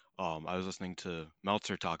thing. I was listening to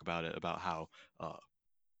Meltzer talk about it, about how uh,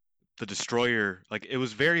 the Destroyer, like it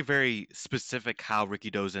was very, very specific how Ricky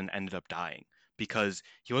Dozen ended up dying because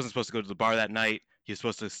he wasn't supposed to go to the bar that night. He was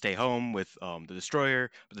supposed to stay home with the Destroyer,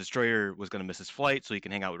 but the Destroyer was going to miss his flight so he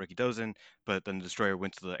can hang out with Ricky Dozen. But then the Destroyer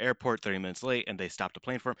went to the airport 30 minutes late and they stopped the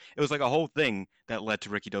plane for him. It was like a whole thing that led to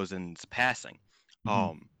Ricky Dozen's passing. Mm-hmm.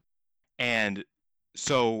 Um, and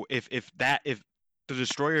so if the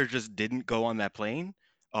Destroyer just didn't go on that plane,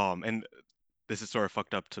 and this is sort of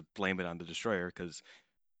fucked up to blame it on the Destroyer because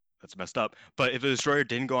that's messed up. But if the Destroyer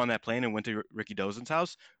didn't go on that plane and went to Ricky Dozen's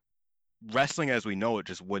house, wrestling as we know it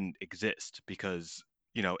just wouldn't exist because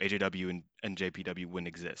AJW and JPW wouldn't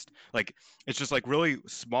exist. Like it's just like really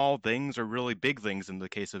small things or really big things in the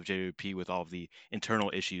case of JWP with all of the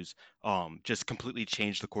internal issues, just completely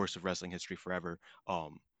changed the course of wrestling history forever.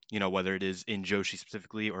 Whether it is in Joshi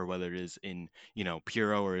specifically or whether it is in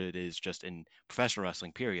Puro or it is just in professional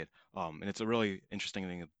wrestling period. And it's a really interesting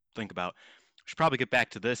thing to think about. We should probably get back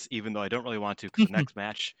to this, even though I don't really want to, because the next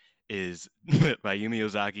match is Mayumi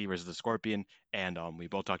Ozaki versus the Scorpion, and we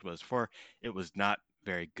both talked about this before. It was not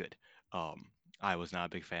very good. I was not a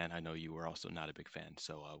big fan. I know you were also not a big fan.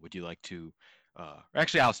 So, would you like to?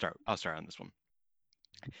 Actually, I'll start. I'll start on this one.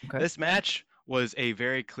 Okay. This match was a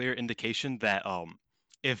very clear indication that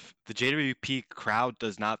if the JWP crowd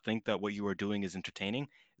does not think that what you are doing is entertaining,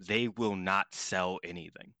 they will not sell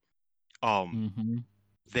anything. Um, Mm-hmm.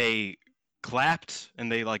 they clapped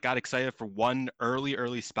and they like got excited for one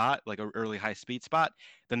early spot, like an early high speed spot.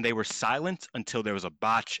 Then they were silent until there was a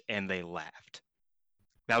botch and they laughed.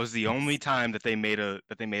 That was the only Yes. time that they made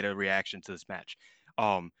a reaction to this match.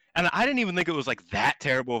 And I didn't even think it was like that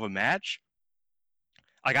terrible of a match.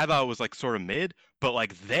 Like I thought it was like sort of mid, but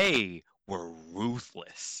like they were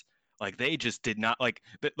ruthless. Like they just did not like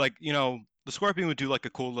the Scorpion would do like a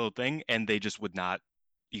cool little thing and they just would not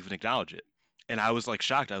even acknowledge it. And I was like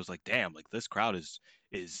shocked. I was like, damn, like this crowd is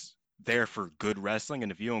there for good wrestling,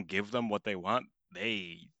 and if you don't give them what they want,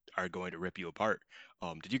 they are going to rip you apart.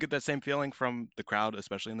 Did you get that same feeling from the crowd,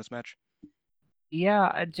 especially in this match?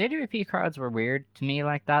 Yeah, JWP crowds were weird to me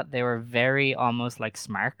like that. They were very almost like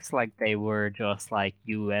smarks, like they were just like,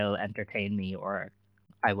 you will entertain me or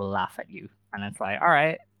I will laugh at you. And it's like, all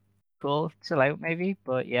right, cool, chill out maybe.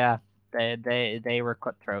 But yeah, they were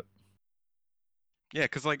cutthroat. Yeah,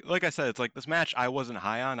 because like I said, it's like this match I wasn't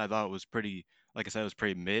high on. I thought it was pretty, like I said, it was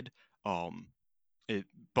pretty mid. Um, it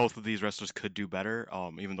both of these wrestlers could do better.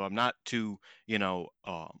 Even though I'm not too,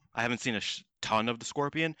 I haven't seen a ton of the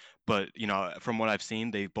Scorpion, but from what I've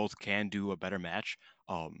seen, they both can do a better match.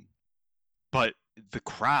 Um, but the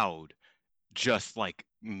crowd just like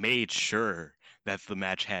made sure that the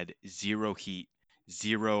match had zero heat,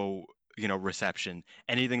 zero, reception.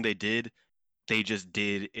 Anything they just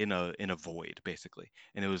did in a void basically,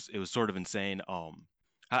 and it was sort of insane.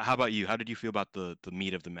 How about you? How did you feel about the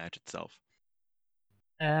meat of the match itself?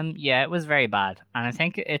 Yeah, it was very bad, and I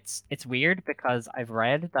think it's weird because I've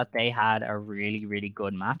read that they had a really really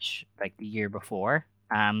good match like the year before.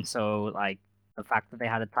 So like the fact that they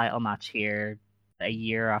had a title match here a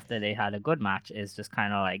year after they had a good match is just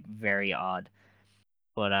kind of like very odd.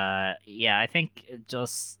 But yeah, I think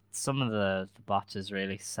just some of the botches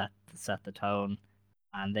really set the tone,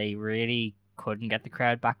 and they really couldn't get the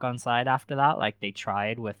crowd back on side after that. Like they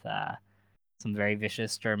tried with some very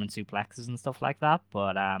vicious German suplexes and stuff like that,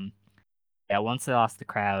 but yeah, once they lost the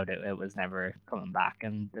crowd, it was never coming back,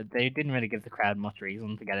 and they didn't really give the crowd much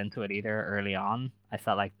reason to get into it either early on. I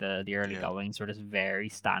felt like the early Yeah. goings were just very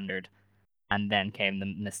standard, and then came the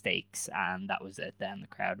mistakes, and that was it. Then the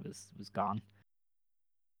crowd was gone.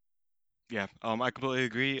 Yeah, I completely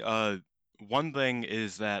agree. One thing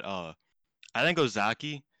is that I think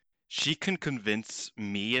Ozaki, she can convince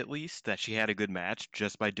me at least that she had a good match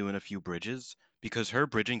just by doing a few bridges because her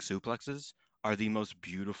bridging suplexes are the most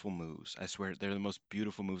beautiful moves. I swear, they're the most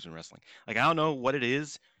beautiful moves in wrestling. Like I don't know what it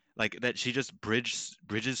is. like that she just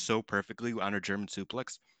bridges so perfectly on her German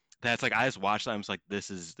suplex. That's like I just watched that. I'm just like,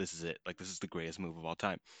 this is it. Like this is the greatest move of all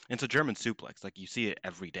time. And it's a German suplex. Like you see it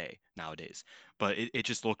every day nowadays. But it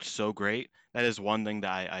just looked so great. That is one thing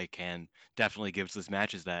that I can definitely give to this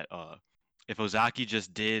match is that if Ozaki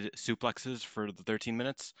just did suplexes for the 13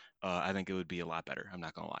 minutes, I think it would be a lot better. I'm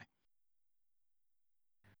not gonna lie.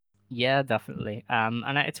 Yeah, definitely.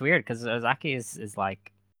 And it's weird because Ozaki is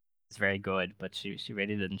like is very good, but she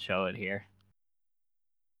really didn't show it here.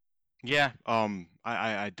 Yeah,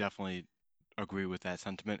 I definitely agree with that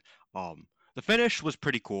sentiment. The finish was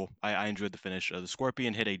pretty cool. I enjoyed the finish. The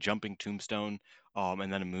Scorpion hit a jumping tombstone,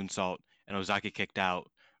 and then a moonsault, and Ozaki kicked out,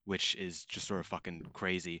 which is just sort of fucking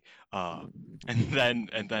crazy. Uh,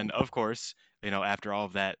 and then of course, after all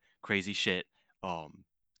of that crazy shit, um,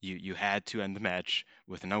 you had to end the match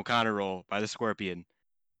with an O'Connor roll by the Scorpion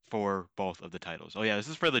for both of the titles. Oh yeah, this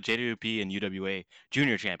is for the JWP and UWA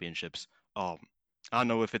Junior Championships. Um, I don't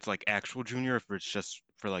know if it's like actual junior, if it's just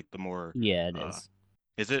for like the more. Yeah, it Uh, is.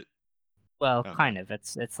 is it? Well, Okay. kind of.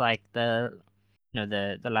 It's like the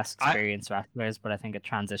less I experienced wrestlers, but I think it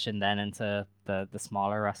transitioned then into the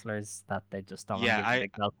smaller wrestlers that they just don't want to yeah, give the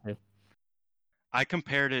big belt to. I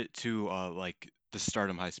compared it to like the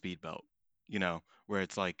Stardom High Speed belt, where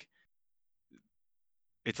it's like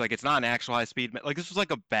it's not an actual high speed like this was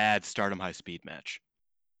like a bad Stardom High Speed match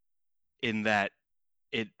in that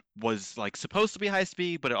it was like supposed to be high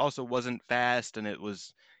speed, but it also wasn't fast and it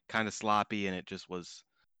was kind of sloppy and it just was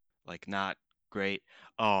like not great.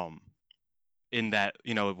 Um, in that,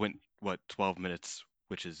 it went what 12 minutes,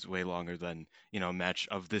 which is way longer than, a match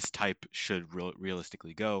of this type should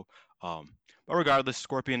realistically go. But regardless,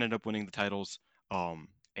 Scorpion ended up winning the titles.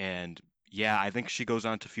 And yeah, I think she goes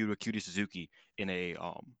on to feud with Cutie Suzuki in a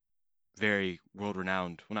very world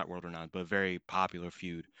renowned, well, not world renowned, but very popular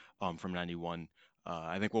feud from 91.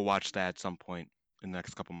 I think we'll watch that at some point in the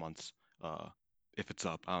next couple months. Uh, if it's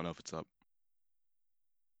up, I don't know if it's up.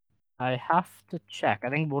 I have to check. I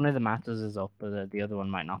think one of the matches is up, but the other one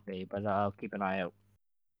might not be. But I'll keep an eye out.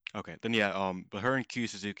 Okay, then yeah, but her and Q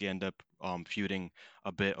Suzuki end up feuding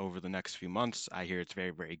a bit over the next few months. I hear it's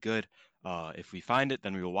very, very good. If we find it,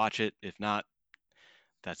 then we will watch it. If not,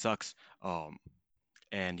 that sucks.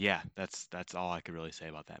 And yeah, that's all I could really say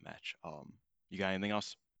about that match. You got anything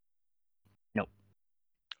else? Nope.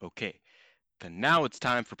 Okay, then now it's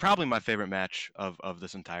time for probably my favorite match of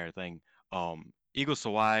this entire thing. Eagle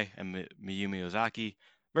Sawai and Miyumi Ozaki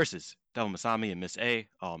versus Devil Masami and Miss A.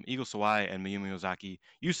 Eagle Sawai and Miyumi Ozaki.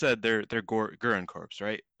 You said they're Gurren Corps,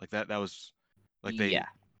 right? Like that was like Yeah.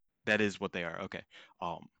 that is what they are. Okay.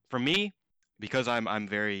 For me, because I'm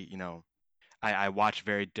very, I watch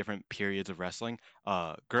very different periods of wrestling.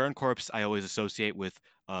 Gurren Corps I always associate with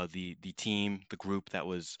the team, the group that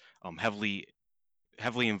was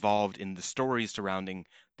heavily involved in the stories surrounding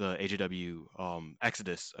the AJW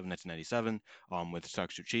Exodus of 1997, with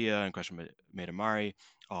Satoshi Chiya and Question Midamari.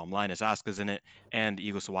 Linus Asuka's in it, and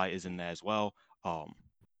Eagle Sawai is in that as well. Um,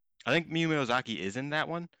 I think Miyu Ozaki is in that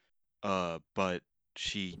one, but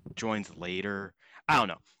she joins later. I don't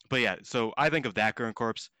know. But yeah, so I think of that Gurren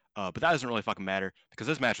Corpse, but that doesn't really fucking matter because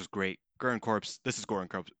this match was great. Gurren Corpse, this is Gurren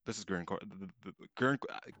Corpse, this is Gurren Corpse.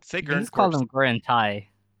 Say You can Gurren just call Corpse, them Gurren Tai.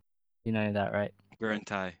 You know that, right? Gurren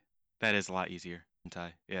Tai. That is a lot easier.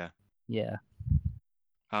 Tai, yeah. Yeah.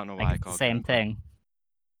 I don't know Like why I it's the call it same Gurren Corpse. thing.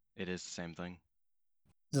 It is the same thing.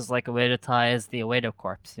 Just like Oedo Tai is the Oedo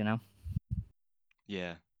corpse, you know?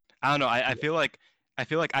 Yeah. I don't know. I feel like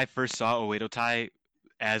I first saw Oedo Tai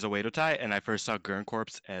as Oedo Tai, and I first saw Gurren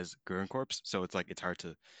Corpse as Gurren Corpse. So it's like it's hard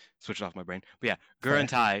to switch it off my brain. But yeah, Gurren Fair.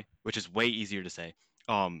 Tai, which is way easier to say.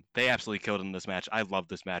 They absolutely killed in this match. I love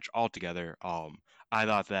this match altogether. I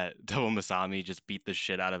thought that Double Masami just beat the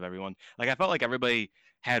shit out of everyone. Like I felt like everybody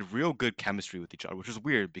had real good chemistry with each other, which was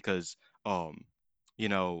weird because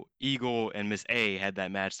Eagle and Miss A had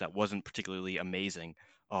that match that wasn't particularly amazing.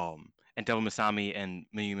 And Devil Masami and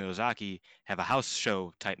Mayumi Ozaki have a house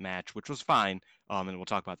show type match, which was fine. And we'll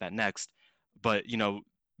talk about that next. But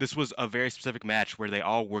this was a very specific match where they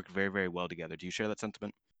all worked very, very well together. Do you share that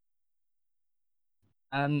sentiment?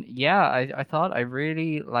 Yeah, I thought I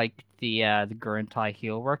really liked the Gurren Tai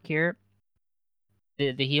heel work here.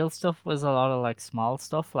 The heel stuff was a lot of like small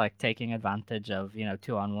stuff, like taking advantage of,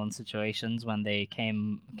 2-on-1 situations when they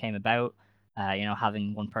came about.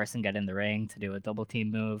 Having one person get in the ring to do a double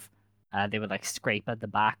team move. They would like scrape at the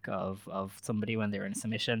back of somebody when they were in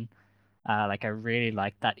submission. Like I really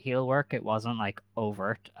liked that heel work. It wasn't like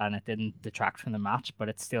overt and it didn't detract from the match, but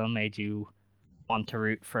it still made you want to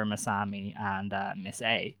root for Masami and Miss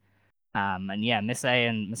A. And yeah, Miss A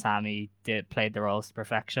and Masami played their roles to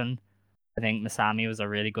perfection. think Masami was a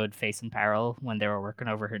really good face in peril when they were working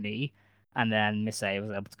over her knee, and then Miss A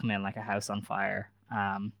was able to come in like a house on fire.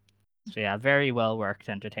 So yeah, very well worked,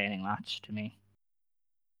 entertaining match to me.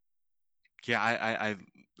 Yeah, I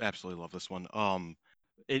absolutely love this one.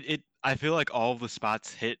 I feel like all of the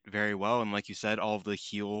spots hit very well, and like you said, all of the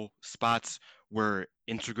heel spots were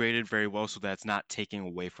integrated very well, so that's not taking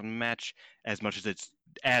away from the match as much as it's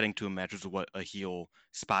adding to a match, which is what a heel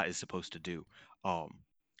spot is supposed to do. Um,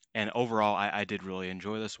 and overall, I did really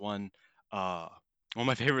enjoy this one. One of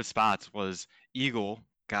my favorite spots was Eagle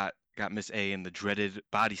got Miss A in the dreaded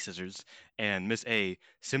body scissors, and Miss A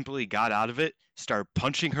simply got out of it, started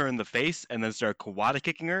punching her in the face, and then started Kawada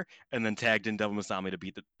kicking her, and then tagged in Devil Masami to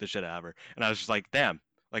beat the shit out of her. And I was just like, damn,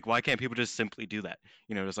 like why can't people just simply do that?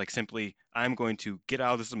 You know, just like simply, I'm going to get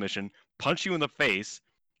out of the submission, punch you in the face,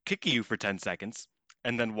 kick you for 10 seconds,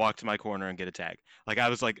 and then walk to my corner and get a tag. Like I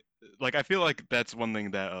was like I feel like that's one thing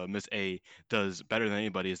that Miss A does better than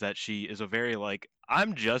anybody is that she is a very like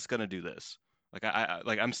I'm just gonna do this. Like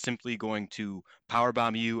like I'm simply going to power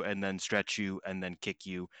bomb you and then stretch you and then kick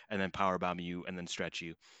you and then power bomb you and then stretch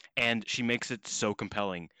you, and she makes it so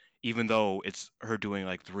compelling, even though it's her doing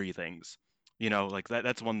like three things. You know, like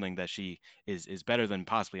that's one thing that she is better than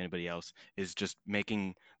possibly anybody else is just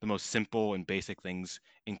making the most simple and basic things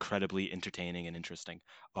incredibly entertaining and interesting.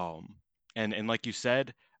 Um, and like you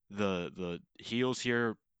said, the heels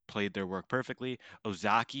here played their work perfectly.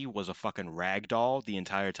 Ozaki was a fucking rag doll the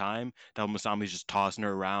entire time. Del Masami's just tossing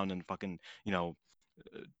her around and fucking, you know,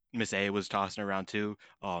 uh, Miss A was tossing her around too.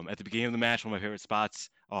 At the beginning of the match, one of my favorite spots,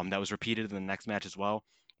 that was repeated in the next match as well,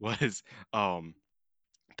 was um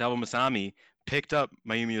Devil Masami picked up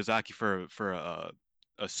Mayumi Ozaki for a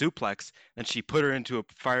suplex, and she put her into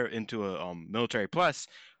a military press,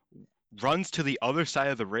 runs to the other side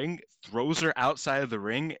of the ring, throws her outside of the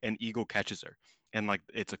ring, and Eagle catches her. And like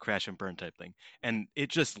it's a crash and burn type thing. And it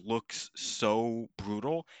just looks so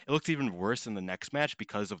brutal. It looks even worse in the next match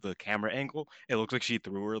because of the camera angle. It looks like she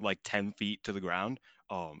threw her like 10 feet to the ground,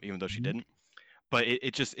 even though she Mhm. didn't. But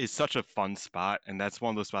it just is such a fun spot, and that's one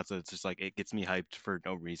of those spots that it's just like it gets me hyped for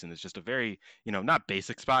no reason. It's just a very, not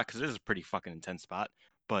basic spot because it is a pretty fucking intense spot,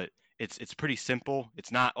 but it's pretty simple.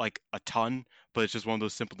 It's not like a ton, but it's just one of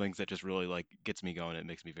those simple things that just really like gets me going. It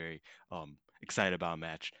makes me very excited about a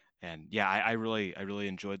match. And yeah, I really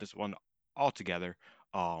enjoyed this one altogether.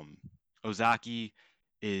 Um, Ozaki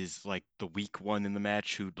is like the weak one in the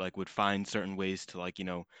match who like would find certain ways to like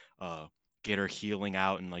uh get her healing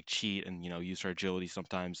out and like cheat and use her agility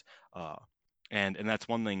sometimes. Uh, and that's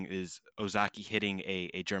one thing is Ozaki hitting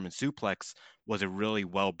a German suplex was a really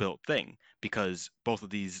well built thing because both of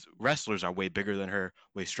these wrestlers are way bigger than her,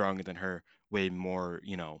 way stronger than her, way more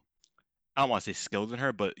I don't want to say skilled than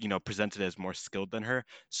her, but presented as more skilled than her.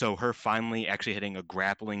 So her finally actually hitting a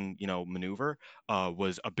grappling maneuver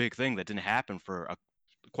was a big thing that didn't happen for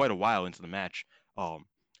quite a while into the match.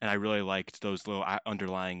 And I really liked those little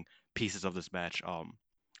underlying pieces of this match.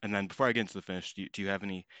 And then before I get into the finish, do you have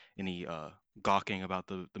any gawking about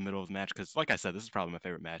the middle of the match? Because like I said, this is probably my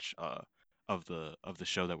favorite match of the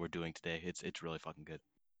show that we're doing today. It's really fucking good.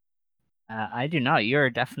 I do not. You're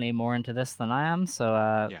definitely more into this than I am,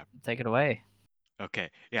 so Yeah. take it away. Okay.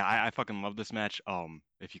 Yeah, I fucking love this match.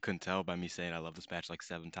 If you couldn't tell by me saying I love this match like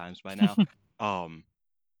 7 times by now. Um,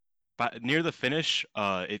 but near the finish,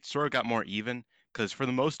 it sort of got more even because for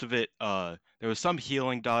the most of it, there was some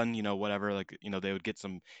healing done, whatever, like, they would get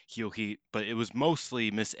some heal heat, but it was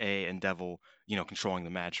mostly Miss A and Devil, controlling the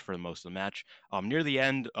match for most of the match. Near the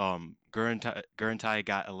end, Gurentai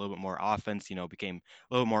got a little bit more offense, became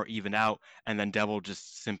a little more even out, and then Devil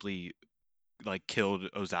just simply like killed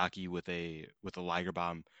Ozaki with a Liger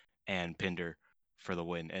bomb and pinned her for the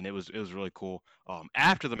win, and it was really cool.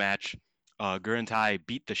 After the match, Gurentai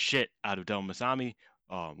beat the shit out of Del Masami.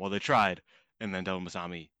 Well, they tried, and then Del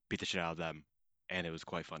Masami beat the shit out of them, and it was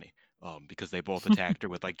quite funny. Because they both attacked her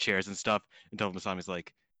with like chairs and stuff, and Del Masami's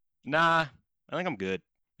like, "Nah, I think I'm good."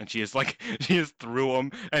 And she is like, she just threw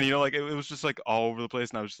him, and like it was just like all over the place.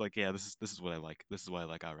 And I was just like, yeah, this is what I like. This is what I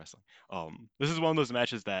like out of wrestling. This is one of those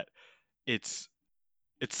matches that it's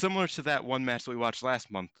it's similar to that one match that we watched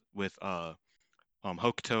last month with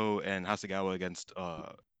Hokuto and Hasegawa against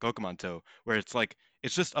Gokumanto, where it's like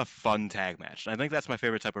it's just a fun tag match. And I think that's my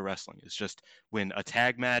favorite type of wrestling. It's just when a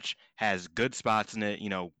tag match has good spots in it,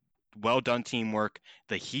 well done teamwork.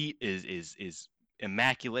 The heat is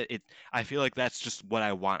immaculate. I feel like that's just what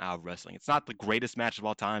I want out of wrestling. It's not the greatest match of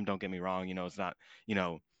all time, don't get me wrong. It's not,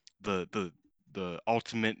 the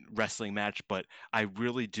ultimate wrestling match, but I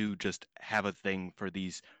really do just have a thing for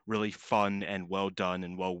these really fun and well done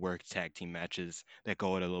and well worked tag team matches that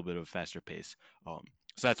go at a little bit of a faster pace.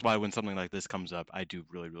 So that's why when something like this comes up, I do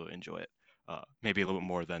really, really enjoy it. Maybe a little bit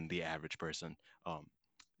more than the average person. Um,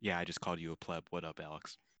 yeah, I just called you a pleb. What up,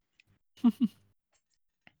 Alex?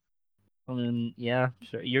 I mean, yeah,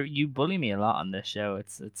 sure. You bully me a lot on this show.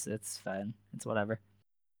 It's fine. It's whatever.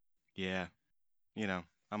 Yeah, you know,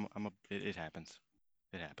 it happens.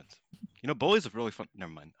 It happens. You know, bullies are really fun.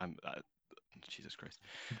 Never mind. Jesus Christ.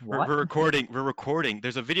 What? We're recording. We're recording.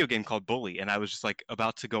 There's a video game called Bully, and I was just like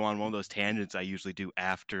about to go on one of those tangents I usually do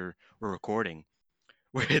after we're recording,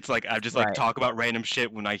 where it's like I just like Right. talk about random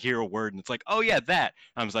shit when I hear a word, and it's like, oh yeah, that.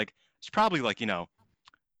 I was like, it's probably like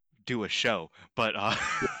do a show, but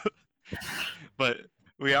but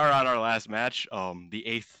we are on our last match, the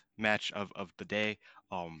eighth match of the day.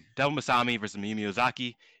 Devil Masami versus Mimi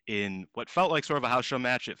Ozaki in what felt like sort of a house show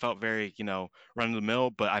match. It felt very, run of the mill,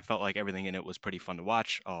 but I felt like everything in it was pretty fun to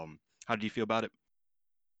watch. How did you feel about it?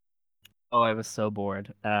 Oh, I was so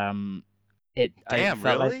bored. I Damn,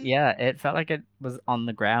 felt like, really? yeah, it felt like it was on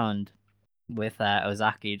the ground with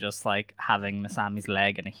Ozaki just like having Masami's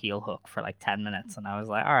leg in a heel hook for like 10 minutes, and I was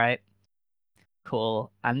like, all right,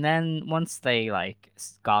 cool. And then once they like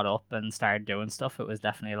got up and started doing stuff, it was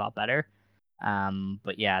definitely a lot better.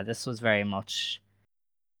 But yeah, this was very much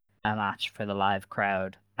a match for the live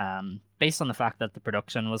crowd. Based on the fact that the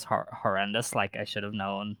production was horrendous, like I should have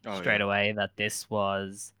known Oh straight yeah. away that this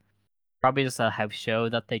was probably just a house show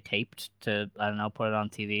that they taped to, I don't know, put it on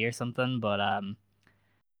TV or something. But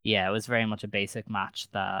yeah, it was very much a basic match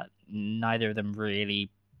that neither of them really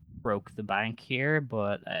broke the bank here.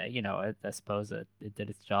 But I suppose it did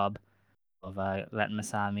its job of letting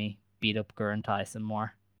Masami beat up Gurentai some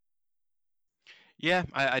more. Yeah,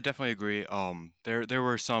 I definitely agree. There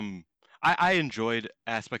were some. I enjoyed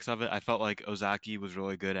aspects of it. I felt like Ozaki was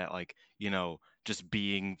really good at like just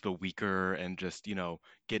being the weaker and just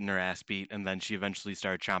getting her ass beat, and then she eventually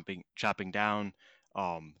started chopping down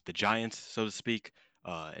the giants, so to speak.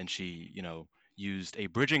 And she used a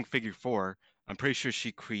bridging figure four. I'm pretty sure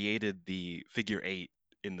she created the figure eight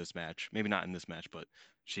in this match. Maybe not in this match, but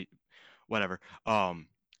she whatever.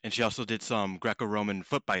 And she also did some Greco-Roman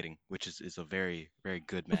foot biting, which is a very very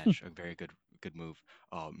good match, a very good move.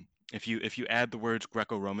 If you add the words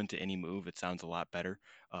Greco-Roman to any move, it sounds a lot better.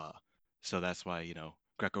 Uh, so that's why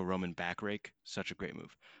Greco-Roman back rake, such a great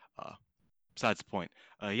move. Uh, Besides the point,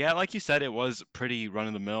 yeah, like you said, it was pretty run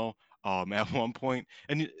of the mill. At one point,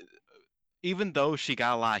 and even though she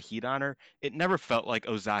got a lot of heat on her, it never felt like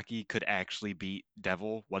Ozaki could actually beat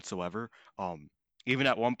Devil whatsoever. Um, Even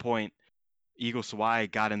at one point, Eagle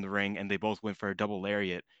Sawai got in the ring and they both went for a double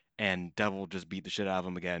lariat, and Devil just beat the shit out of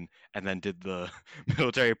him again and then did the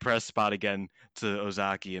military press spot again to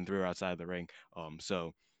Ozaki and threw her outside the ring.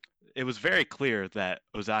 So it was very clear that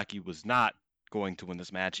Ozaki was not going to win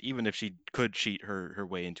this match. Even if she could cheat her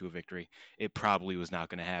way into a victory, it probably was not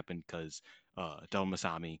going to happen because Del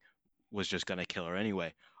Masami was just going to kill her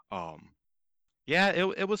anyway. Um, yeah,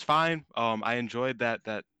 it was fine. I enjoyed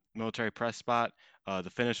that military press spot. The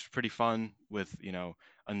finish was pretty fun with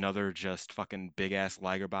another just fucking big ass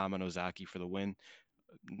Liger bomb on Ozaki for the win.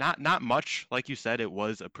 Not much, like you said, it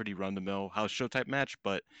was a pretty run the mill house show type match,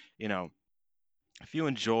 but you know if you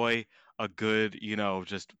enjoy a good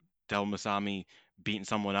just Del Masami beating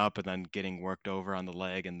someone up and then getting worked over on the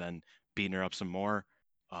leg and then beating her up some more,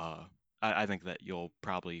 uh, I think that you'll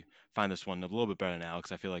probably find this one a little bit better than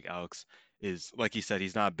Alex. I feel like Alex is, like he said,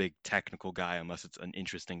 he's not a big technical guy unless it's an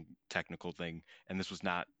interesting technical thing, and this was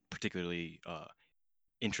not particularly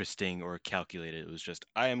interesting or calculated. It was just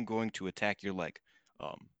I am going to attack your leg,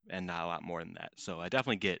 and not a lot more than that. So I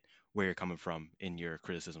definitely get where you're coming from in your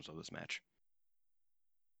criticisms of this match.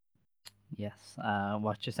 Yes,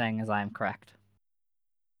 what you're saying is I am correct.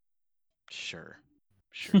 Sure.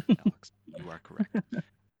 Sure, Alex. You are correct.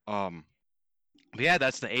 Um, but yeah,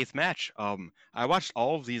 that's the eighth match. I watched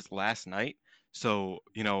all of these last night. So,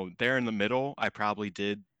 there in the middle, I probably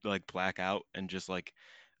did like black out and just like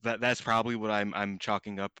that's probably what I'm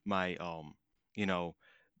chalking up my you know,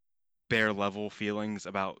 bare level feelings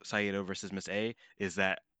about Saito versus Miss A is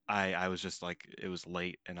that I was just like it was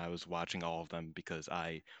late and I was watching all of them because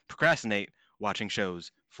I procrastinate watching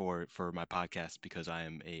shows for my podcast because I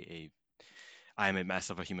am a mess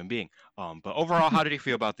of a human being. But overall, how did you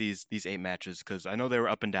feel about these eight matches? Because I know they were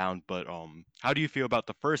up and down, but how do you feel about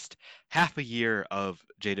the first half a year of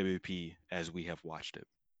JWP as we have watched it?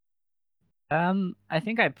 I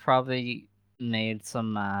think I probably made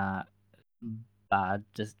some bad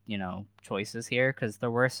just choices here because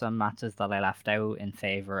there were some matches that I left out in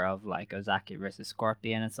favor of like Ozaki versus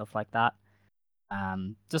Scorpion and stuff like that.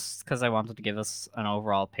 Just because I wanted to give us an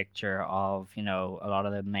overall picture of a lot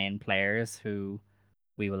of the main players who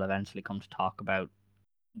we will eventually come to talk about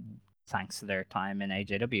thanks to their time in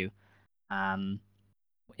AJW. Um,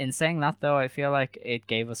 in saying that though, I feel like it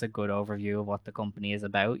gave us a good overview of what the company is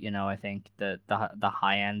about. I think the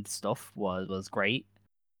high end stuff was great,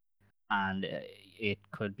 and it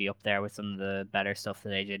could be up there with some of the better stuff that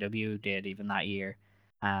AJW did even that year.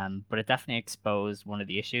 But it definitely exposed one of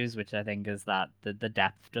the issues, which I think is that the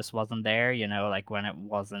depth just wasn't there. Like when it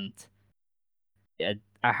wasn't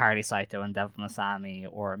a Harley Saito and Devil Masami,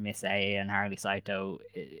 or Miss A and Harley Saito,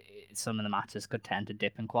 some of the matches could tend to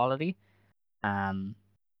dip in quality. Um,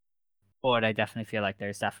 but I definitely feel like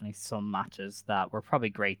there's definitely some matches that were probably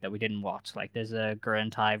great that we didn't watch. Like there's a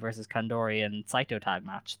Gurentai versus Kandori and Saito tag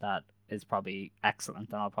match that is probably excellent,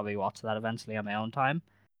 and I'll probably watch that eventually on my own time.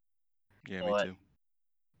 Yeah, me But too.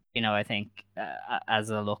 I think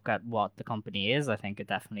as a look at what the company is, I think it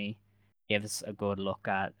definitely gives a good look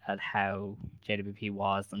at how JWP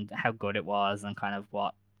was and how good it was, and kind of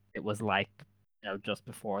what it was like, just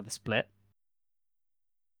before the split.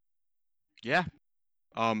 Yeah.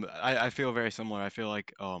 I feel very similar. I feel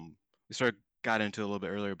like we sort of got into it a little bit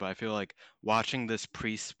earlier, but I feel like watching this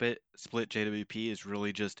pre-split JWP is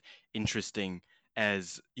really just interesting,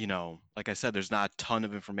 as like I said, there's not a ton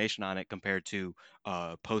of information on it compared to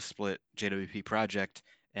post-split JWP Project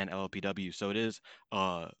and LLPW. So it is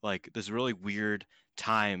like this really weird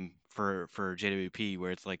time for JWP,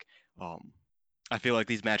 where it's like I feel like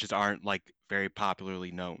these matches aren't like very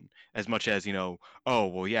popularly known as much as, oh,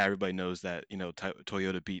 well, yeah, everybody knows that,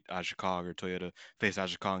 Toyota beat Aja Kong, or Toyota faced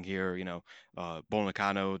Aja Kong here, Bull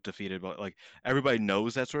Nakano defeated, but like everybody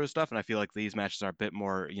knows that sort of stuff. And I feel like these matches are a bit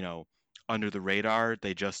more, under the radar.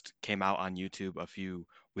 They just came out on YouTube a few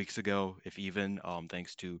weeks ago, if even,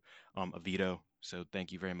 thanks to Avito. So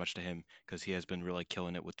thank you very much to him, because he has been really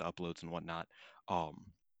killing it with the uploads and whatnot. Um,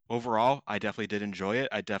 Overall, I definitely did enjoy it.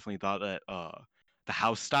 I definitely thought that the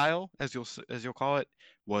house style, as you'll call it,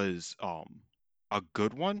 was a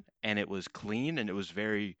good one, and it was clean, and it was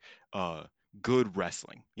very uh good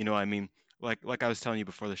wrestling. You know what I mean? Like I was telling you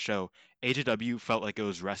before the show, AJW felt like it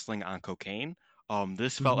was wrestling on cocaine.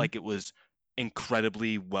 This felt Mm-hmm. like it was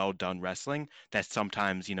incredibly well done wrestling that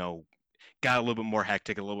sometimes, got a little bit more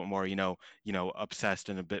hectic, a little bit more, obsessed,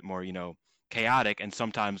 and a bit more, chaotic, and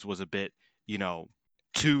sometimes was a bit, you know,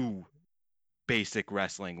 too basic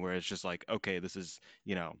wrestling, where it's just like, okay, this is,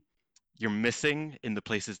 you're missing in the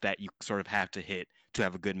places that you sort of have to hit to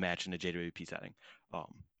have a good match in a JWP setting.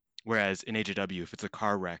 Um, Whereas in AJW, if it's a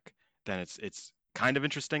car wreck, then it's kind of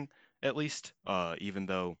interesting, at least, even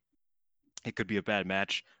though it could be a bad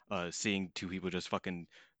match. Seeing two people just fucking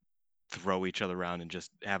throw each other around and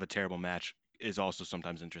just have a terrible match is also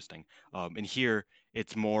sometimes interesting. And here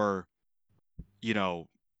it's more, you know,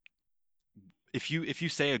 if you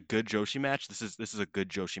say a good Joshi match, this is a good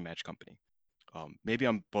Joshi match company. Maybe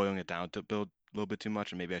I'm boiling it down to build a little bit too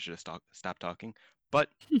much, and maybe I should have stopped talking. But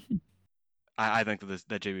I think that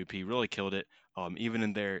that JVP really killed it. Even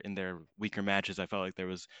in their weaker matches, I felt like there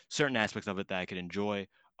was certain aspects of it that I could enjoy.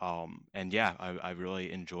 And yeah, I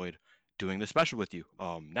really enjoyed doing this special with you.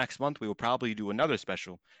 Next month we will probably do another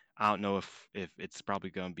special. I don't know if it's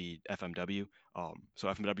probably going to be FMW. So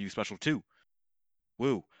FMW special 2.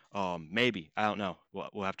 Woo. Maybe, I don't know.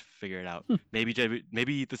 We'll have to figure it out. Maybe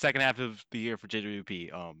the second half of the year for JWP.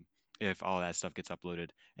 If all that stuff gets uploaded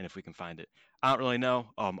and if we can find it. I don't really know.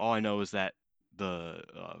 All I know is that the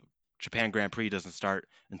Japan Grand Prix doesn't start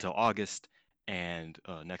until August, and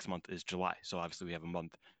next month is July. So obviously we have a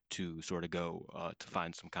month to sort of go to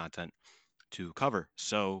find some content to cover.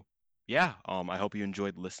 So yeah, I hope you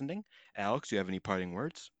enjoyed listening. Alex, do you have any parting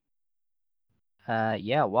words?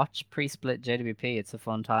 Yeah, watch pre-split JWP. It's a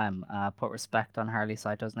fun time. Put respect on Harley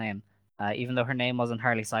Saito's name. Even though her name wasn't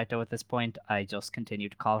Harley Saito at this point, I just continue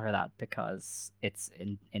to call her that because it's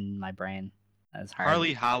in my brain as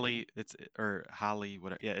Harley, Harley. Holly, it's or Holly,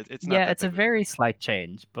 whatever. Yeah, it's not Yeah, that it's a big of a deal. very slight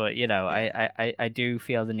change, but Yeah, I do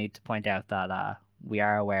feel the need to point out that we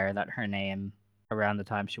are aware that her name around the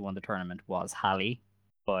time she won the tournament was Hallie,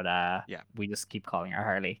 but yeah. we just keep calling her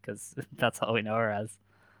Harley because that's all we know her as.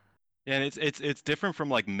 And it's different from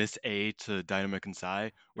like Miss A to Dynamic and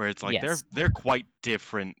Sai, where it's like they're Yes. they're quite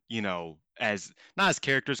different, as not as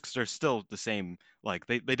characters, because they're still the same. Like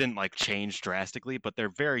they didn't like change drastically, but they're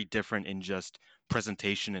very different in just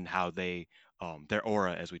presentation and how they their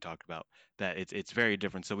aura, as we talked about. That it's very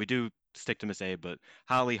different. So we do stick to Miss A, but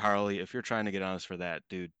Holly, Harley, if you're trying to get on us for that,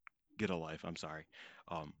 dude, get a life. I'm sorry.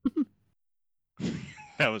 Um,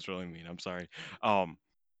 that was really mean. I'm sorry. Um,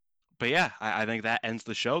 but yeah, I think that ends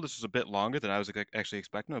the show. This was a bit longer than I was actually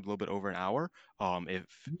expecting, a little bit over an hour.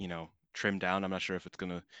 If trimmed down. I'm not sure if it's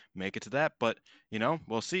gonna make it to that, but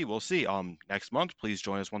we'll see. We'll see. Next month, please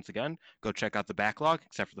join us once again. Go check out the backlog,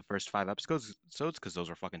 except for the first 5 episodes, because those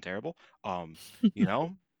are fucking terrible. You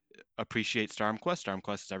know, appreciate StarmQuest.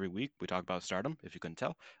 StarmQuest is every week. We talk about Stardom, if you couldn't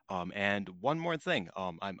tell. And one more thing.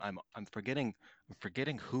 I'm forgetting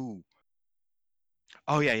who.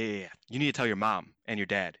 Oh yeah. You need to tell your mom and your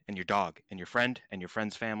dad and your dog and your friend and your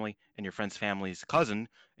friend's family and your friend's family's cousin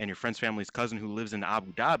and your friend's family's cousin who lives in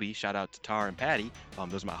Abu Dhabi. Shout out to Tar and Patty.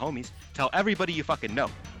 Those are my homies. Tell everybody you fucking know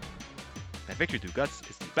that Victory Through Guts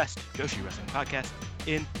is the best Joshi wrestling podcast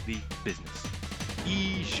in the business.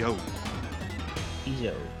 Ijo.